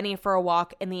and take Benny for a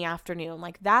walk in the afternoon.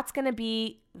 Like, that's going to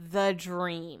be the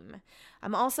dream.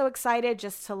 I'm also excited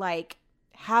just to like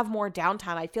have more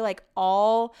downtime. I feel like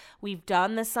all we've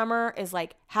done this summer is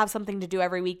like have something to do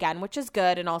every weekend, which is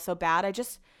good and also bad. I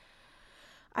just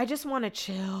want to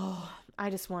chill.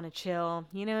 I just want to chill.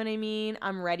 You know what I mean?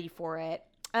 I'm ready for it.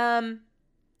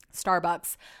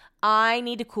 Starbucks. I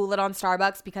need to cool it on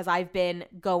Starbucks because I've been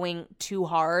going too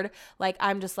hard. Like,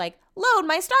 I'm just like, load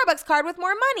my Starbucks card with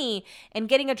more money and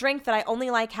getting a drink that I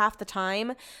only like half the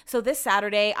time. So this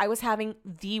Saturday, I was having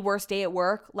the worst day at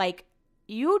work. Like,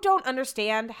 you don't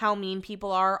understand how mean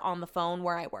people are on the phone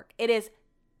where I work. It is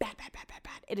bad.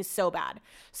 It is so bad.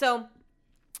 So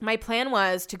my plan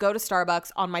was to go to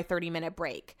Starbucks on my 30-minute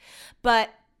break.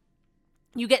 But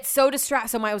you get so distracted.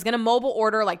 So I was going to mobile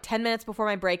order like 10 minutes before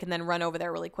my break and then run over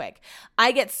there really quick.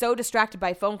 I get so distracted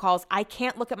by phone calls, I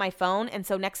can't look at my phone. And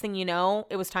so next thing you know,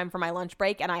 it was time for my lunch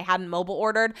break and I hadn't mobile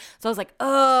ordered. So I was like,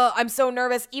 oh, I'm so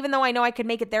nervous. Even though I know I could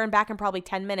make it there and back in probably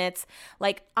 10 minutes.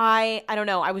 Like, I don't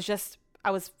know. I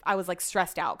was like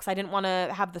stressed out because I didn't want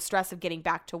to have the stress of getting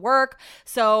back to work.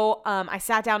 So I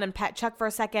sat down and pet Chuck for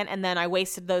a second and then I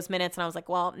wasted those minutes and I was like,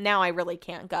 well, now I really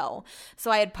can't go. So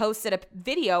I had posted a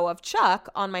video of Chuck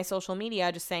on my social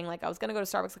media just saying like I was going to go to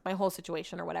Starbucks, like my whole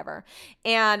situation or whatever.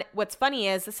 And what's funny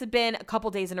is this had been a couple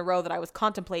days in a row that I was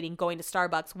contemplating going to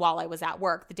Starbucks while I was at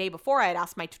work. The day before I had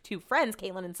asked my 2 friends,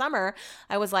 Caitlin and Summer,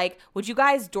 I was like, would you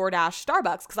guys DoorDash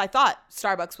Starbucks? Because I thought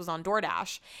Starbucks was on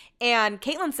DoorDash. And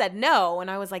Caitlin said no. And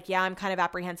I was like, yeah, I'm kind of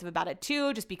apprehensive about it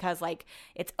too, just because like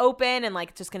it's open and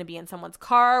like it's just going to be in someone's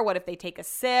car. What if they take a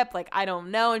sip? Like, I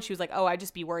don't know. And she was like, oh, I'd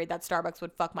just be worried that Starbucks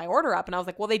would fuck my order up. And I was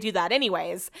like, well, they do that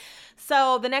anyways.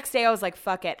 So the next day I was like,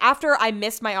 fuck it. After I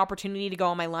missed my opportunity to go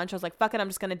on my lunch, I was like, fuck it. I'm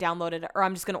just going to download it or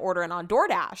I'm just going to order it on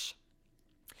DoorDash.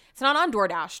 It's not on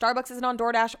DoorDash. Starbucks isn't on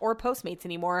DoorDash or Postmates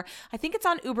anymore. I think it's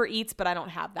on Uber Eats, but I don't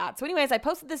have that. So anyways, I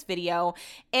posted this video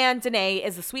and Danae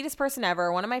is the sweetest person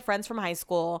ever. One of my friends from high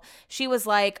school. She was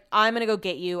like, I'm going to go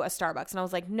get you a Starbucks. And I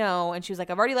was like, no. And she was like,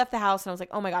 I've already left the house. And I was like,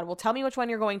 oh my God, well, tell me which one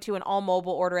you're going to and I'll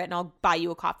mobile order it and I'll buy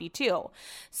you a coffee too.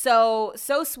 So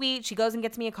sweet. She goes and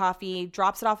gets me a coffee,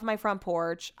 drops it off on my front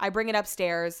porch. I bring it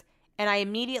upstairs and I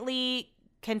immediately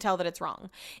can tell that it's wrong.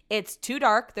 It's too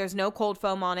dark. There's no cold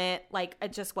foam on it. Like,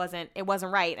 it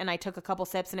wasn't right. And I took a couple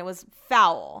sips and it was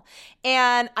foul.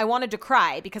 And I wanted to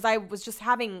cry because I was just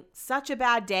having such a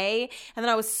bad day. And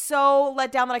then I was so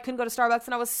let down that I couldn't go to Starbucks.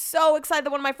 And I was so excited that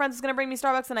one of my friends was going to bring me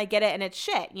Starbucks and I get it and it's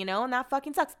shit, you know, and that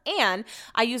fucking sucks. And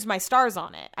I used my stars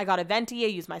on it. I got a venti, I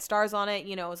used my stars on it,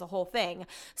 you know, it was a whole thing.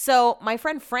 So my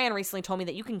friend Fran recently told me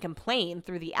that you can complain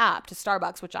through the app to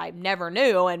Starbucks, which I never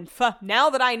knew. And now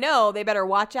that I know, they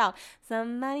better watch out.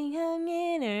 Somebody hung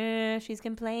in her. She's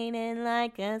complaining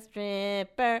like a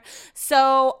stripper.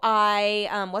 So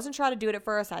I wasn't sure how to do it at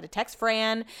first. I had to text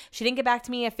Fran. She didn't get back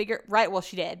to me. I figured, well,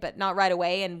 she did, but not right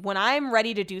away. And when I'm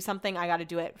ready to do something, I got to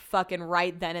do it fucking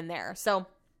right then and there. So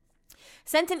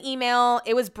sent an email.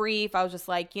 It was brief. I was just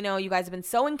like, you guys have been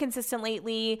so inconsistent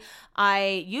lately.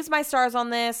 I used my stars on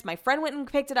this. My friend went and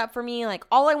picked it up for me. Like,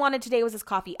 all I wanted today was this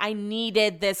coffee. I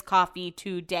needed this coffee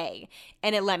today.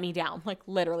 And it let me down. Like,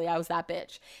 literally, I was that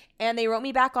bitch. And they wrote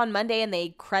me back on Monday and they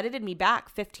credited me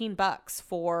back $15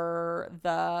 for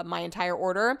my entire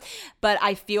order. But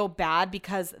I feel bad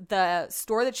because the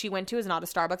store that she went to is not a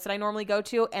Starbucks that I normally go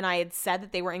to. And I had said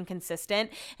that they were inconsistent.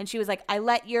 And she was like, I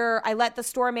let the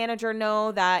store manager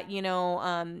know that,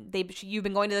 you've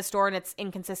been going to the store and it's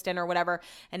inconsistent or whatever.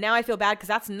 And now I feel bad because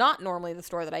that's not normally the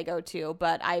store that I go to.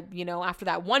 But I, after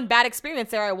that one bad experience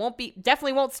there, I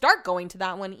definitely won't start going to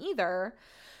that one either.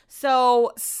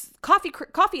 So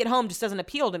coffee at home just doesn't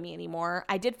appeal to me anymore.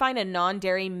 I did find a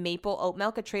non-dairy maple oat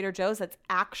milk at Trader Joe's that's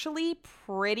actually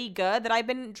pretty good that I've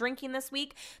been drinking this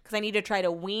week because I need to try to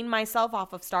wean myself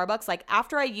off of Starbucks. Like,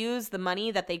 after I use the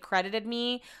money that they credited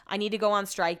me, I need to go on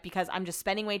strike because I'm just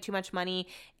spending way too much money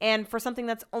and for something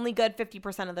that's only good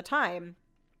 50% of the time.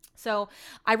 So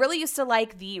I really used to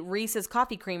like the Reese's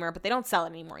coffee creamer, but they don't sell it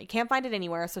anymore. You can't find it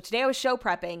anywhere. So today I was show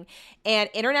prepping and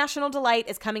International Delight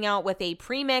is coming out with a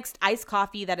pre-mixed iced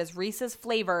coffee that is Reese's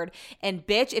flavored. And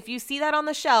bitch, if you see that on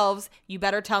the shelves, you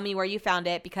better tell me where you found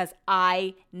it because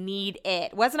I need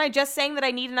it. Wasn't I just saying that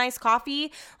I need an iced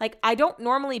coffee? Like, I don't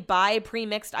normally buy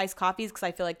pre-mixed iced coffees because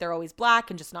I feel like they're always black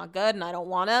and just not good and I don't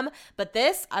want them. But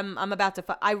this, I'm about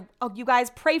to, you guys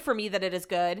pray for me that it is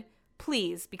good.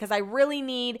 Please, because I really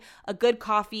need a good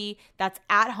coffee that's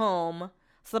at home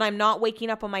so that I'm not waking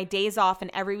up on my days off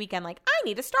and every weekend like, I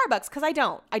need a Starbucks, because I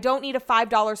don't need a $5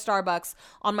 Starbucks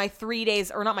on my 3 days,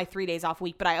 or not my 3 days off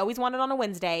week, but I always want it on a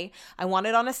Wednesday, I want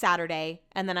it on a Saturday,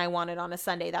 and then I want it on a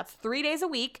Sunday. That's 3 days a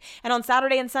week, and on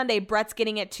Saturday and Sunday, Brett's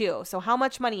getting it too. So how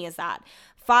much money is that?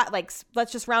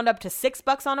 Let's just round up to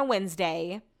 $6 on a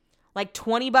Wednesday, like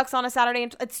 $20 on a Saturday.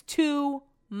 It's too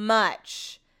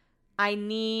much. I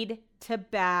need to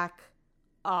back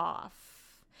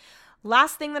off.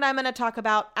 Last thing that I'm going to talk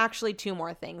about, actually 2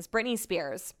 more things. Britney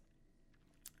Spears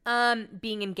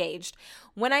being engaged.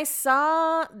 When I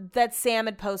saw that Sam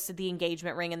had posted the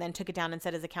engagement ring and then took it down and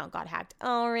said his account got hacked.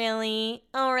 Oh, really?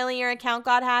 Oh, really? Your account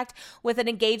got hacked with an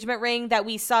engagement ring that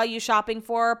we saw you shopping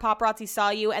for? Paparazzi saw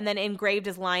you and then engraved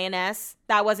as lioness.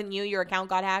 That wasn't you. Your account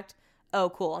got hacked.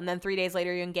 Oh, cool. And then 3 days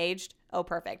later you engaged. Oh,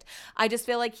 perfect. I just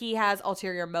feel like he has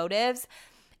ulterior motives.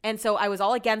 And so I was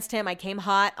all against him. I came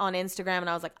hot on Instagram and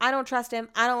I was like, I don't trust him.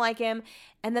 I don't like him.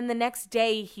 And then the next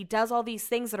day he does all these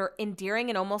things that are endearing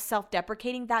and almost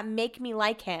self-deprecating that make me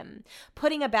like him.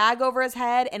 Putting a bag over his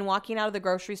head and walking out of the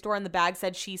grocery store and the bag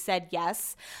said, she said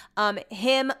yes.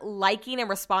 Him liking and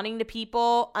responding to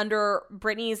people under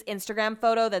Britney's Instagram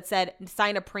photo that said,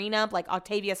 sign a prenup. Like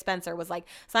Octavia Spencer was like,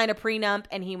 sign a prenup.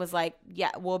 And he was like,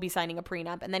 yeah, we'll be signing a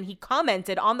prenup. And then he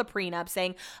commented on the prenup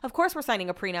saying, of course we're signing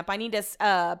a prenup. I need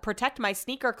to protect my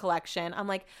sneaker collection. I'm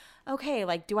like, okay,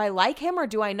 like, do I like him or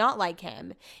do I not like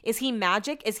him? Is he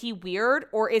magic? Is he weird?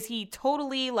 Or is he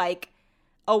totally like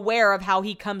aware of how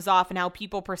he comes off and how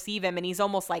people perceive him and he's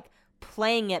almost like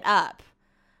playing it up?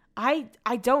 I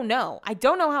don't know. I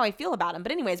don't know how I feel about him.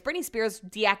 But anyways, Britney Spears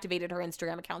deactivated her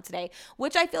Instagram account today,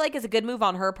 which I feel like is a good move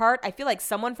on her part. I feel like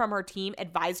someone from her team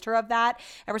advised her of that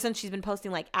ever since she's been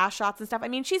posting like ass shots and stuff. I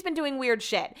mean, she's been doing weird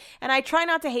shit. And I try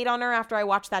not to hate on her after I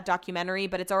watched that documentary,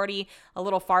 but it's already a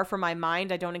little far from my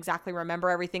mind. I don't exactly remember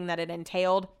everything that it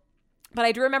entailed. But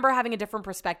I do remember having a different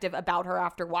perspective about her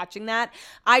after watching that.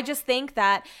 I just think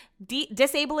that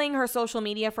disabling her social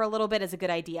media for a little bit is a good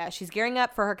idea. She's gearing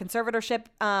up for her conservatorship,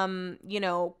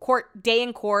 court day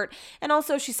in court, and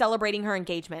also she's celebrating her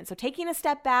engagement. So taking a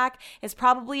step back is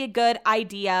probably a good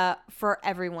idea for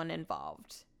everyone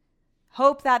involved.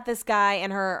 Hope that this guy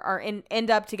and her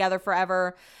end up together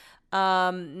forever.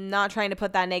 Not trying to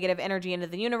put that negative energy into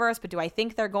the universe, but do I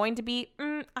think they're going to be?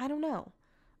 I don't know.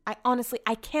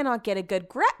 I cannot get a good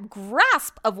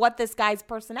grasp of what this guy's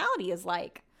personality is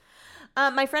like.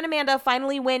 My friend Amanda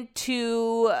finally went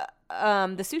to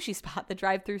the sushi spot, the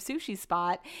drive-through sushi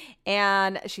spot,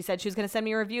 and she said she was going to send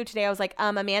me a review today. I was like,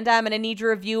 Amanda, I'm going to need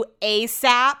your review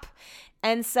ASAP.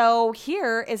 And so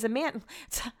here is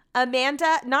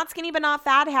Amanda, not skinny but not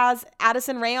fat, has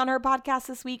Addison Rae on her podcast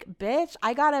this week. Bitch,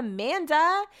 I got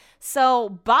Amanda. So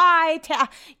bye.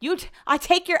 I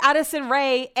take your Addison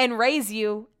Rae and raise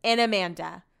you in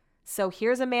Amanda. So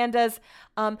here's Amanda's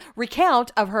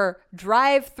recount of her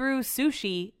drive-through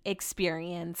sushi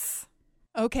experience.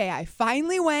 Okay, I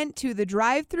finally went to the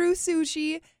drive-through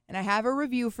sushi and I have a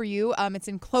review for you. It's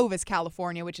in Clovis,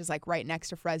 California, which is like right next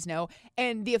to Fresno.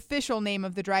 And the official name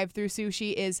of the drive-through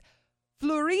sushi is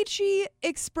Florici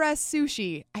Express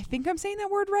Sushi. I think I'm saying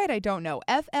that word right. I don't know.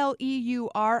 F-L-E-U-R-I-C-H-I.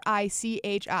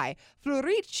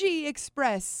 Florici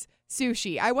Express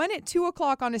Sushi. I went at 2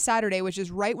 o'clock on a Saturday, which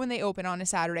is right when they open on a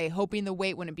Saturday, hoping the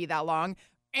wait wouldn't be that long.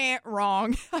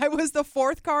 Wrong. I was the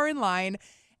fourth car in line,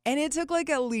 and it took like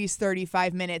at least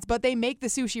 35 minutes, but they make the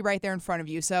sushi right there in front of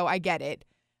you, so I get it.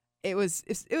 It was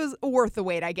worth the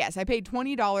wait, I guess. I paid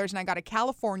 $20, and I got a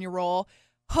California roll.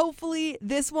 Hopefully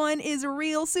this one is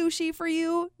real sushi for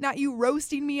you, not you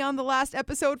roasting me on the last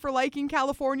episode for liking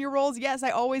California rolls. Yes, I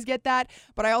always get that,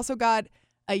 but I also got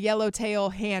a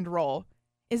yellowtail hand roll.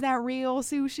 Is that real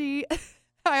sushi?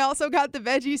 I also got the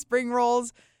veggie spring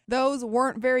rolls. Those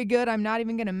weren't very good. I'm not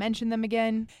even going to mention them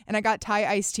again. And I got Thai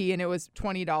iced tea, and it was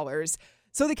 $20.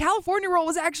 So the California roll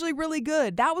was actually really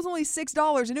good. That was only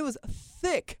 $6, and it was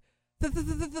thick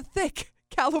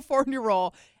California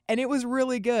roll. And it was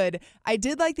really good. I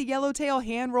did like the yellowtail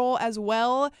hand roll as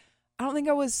well. I don't think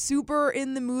I was super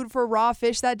in the mood for raw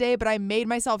fish that day, but I made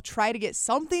myself try to get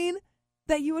something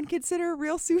that you would consider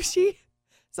real sushi.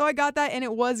 So I got that, and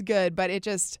it was good, but it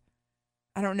just,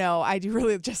 I don't know. I do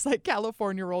really just like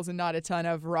California rolls and not a ton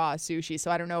of raw sushi. So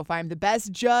I don't know if I'm the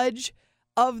best judge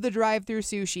of the drive-through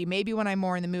sushi. Maybe when I'm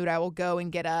more in the mood, I will go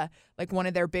and get one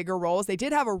of their bigger rolls. They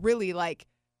did have a really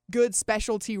good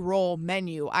specialty roll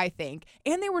menu, I think.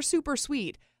 And they were super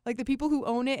sweet. Like the people who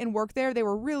own it and work there, they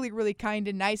were really, really kind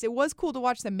and nice. It was cool to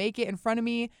watch them make it in front of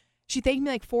me. She thanked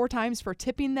me 4 times for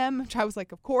tipping them, which I was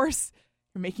like, of course,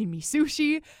 you're making me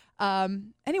sushi.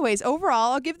 Anyways,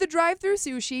 overall, I'll give the drive-through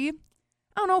sushi,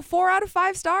 4 out of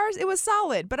 5 stars. It was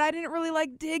solid, but I didn't really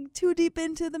dig too deep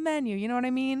into the menu. You know what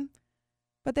I mean?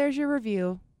 But there's your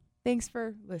review. Thanks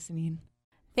for listening.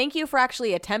 Thank you for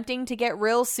actually attempting to get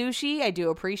real sushi. I do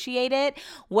appreciate it.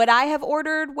 Would I have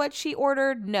ordered what she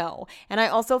ordered? No. And I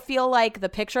also feel like the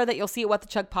picture that you'll see at What the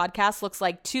Chug podcast looks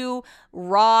like 2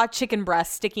 raw chicken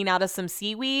breasts sticking out of some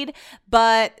seaweed.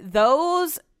 But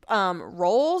those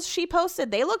rolls she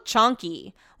posted, they look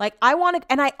chunky. And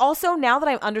I also, now that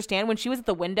I understand, when she was at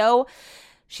the window,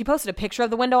 she posted a picture of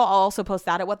the window. I'll also post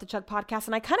that at What the Chug podcast.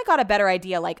 And I kind of got a better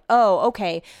idea, oh,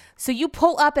 okay. So you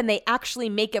pull up and they actually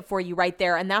make it for you right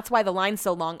there. And that's why the line's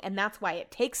so long. And that's why it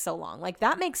takes so long.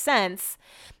 That makes sense.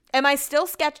 Am I still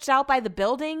sketched out by the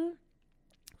building?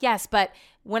 Yes, but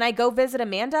when I go visit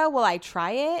Amanda, will I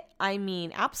try it? I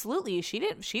mean, absolutely.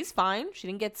 She's fine. She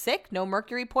didn't get sick. No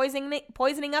mercury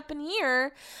poisoning up in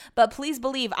here. But please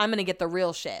believe I'm going to get the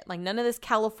real shit. None of this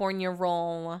California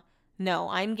roll. No,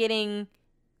 I'm getting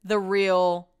the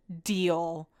real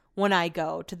deal when I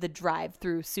go to the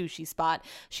drive-through sushi spot.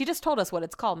 She just told us what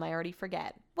it's called and I already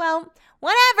forget. Well,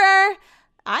 whatever.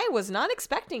 I was not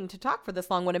expecting to talk for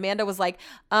this long. When Amanda was like,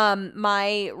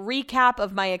 my recap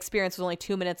of my experience was only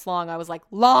 2 minutes long. I was like,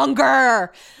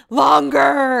 longer,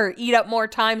 eat up more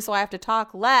time so I have to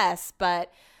talk less.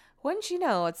 But wouldn't you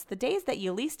know, it's the days that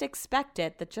you least expect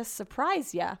it that just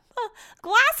surprise you.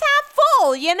 Glass half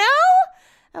full, you know?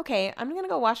 Okay, I'm going to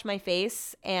go wash my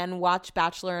face and watch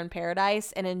Bachelor in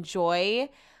Paradise and enjoy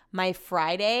my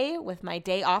Friday with my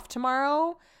day off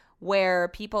tomorrow, where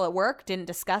people at work didn't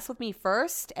discuss with me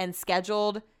first and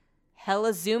scheduled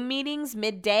hella Zoom meetings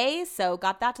midday. So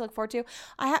got that to look forward to.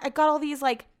 I got all these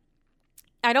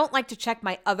I don't like to check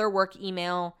my other work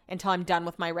email until I'm done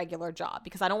with my regular job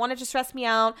because I don't want it to stress me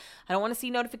out. I don't want to see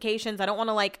notifications. I don't want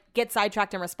to get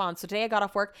sidetracked in response. So today I got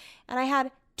off work and I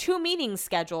had 2 meetings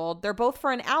scheduled. They're both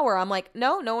for an hour. I'm like,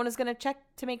 no one is going to check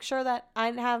to make sure that I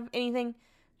didn't have anything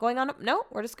going on. No,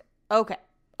 we're just, okay.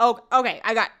 Oh, okay.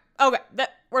 I got, okay.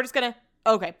 We're just going to,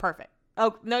 okay, perfect.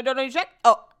 Oh, no, don't you check?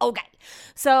 Oh, okay.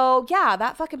 So yeah,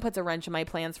 that fucking puts a wrench in my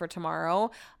plans for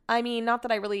tomorrow. I mean, not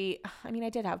that I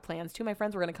did have plans. 2 of my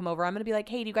friends were going to come over. I'm going to be like,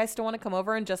 hey, do you guys still want to come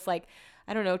over and just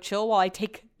I don't know, chill while I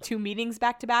take 2 meetings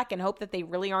back to back and hope that they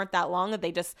really aren't that long, that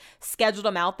they just scheduled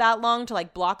them out that long to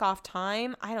block off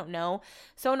time. I don't know.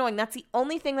 So annoying. That's the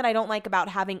only thing that I don't like about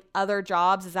having other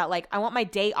jobs is that I want my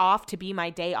day off to be my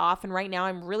day off. And right now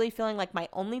I'm really feeling like my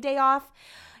only day off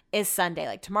is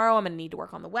Sunday. Tomorrow I'm going to need to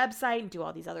work on the website and do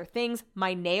all these other things.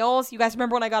 My nails, you guys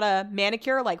remember when I got a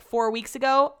manicure 4 weeks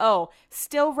ago? Oh,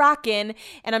 still rocking.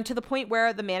 And I'm to the point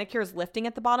where the manicure is lifting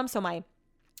at the bottom. So my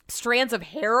strands of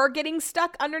hair are getting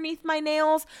stuck underneath my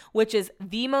nails, which is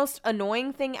the most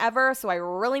annoying thing ever. So I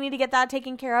really need to get that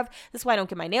taken care of. This is why I don't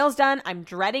get my nails done. I'm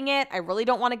dreading it. I really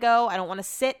don't want to go. I don't want to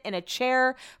sit in a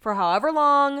chair for however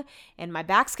long, and my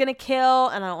back's going to kill,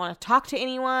 and I don't want to talk to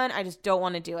anyone. I just don't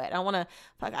want to do it. I don't want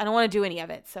to do any of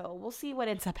it. So we'll see what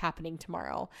ends up happening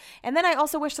tomorrow. And then I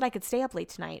also wish that I could stay up late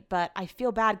tonight, but I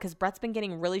feel bad because Brett's been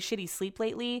getting really shitty sleep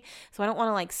lately. So I don't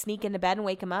want to sneak into bed and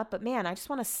wake him up. But man, I just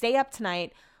want to stay up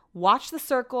tonight, watch The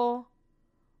Circle,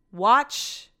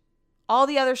 watch all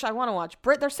the other shows I want to watch.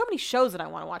 There's so many shows that I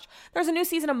want to watch. There's a new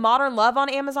season of Modern Love on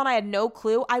Amazon. I had no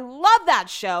clue. I love that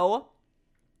show.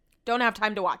 Don't have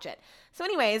time to watch it. So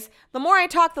anyways, the more I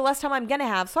talk, the less time I'm going to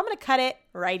have. So I'm going to cut it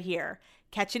right here.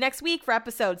 Catch you next week for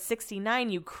episode 69,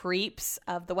 you creeps,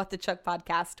 of the What the Chuck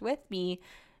podcast with me,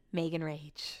 Megan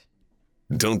Rage.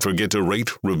 Don't forget to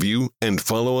rate, review, and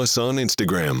follow us on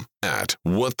Instagram at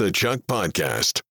What the Chuck Podcast.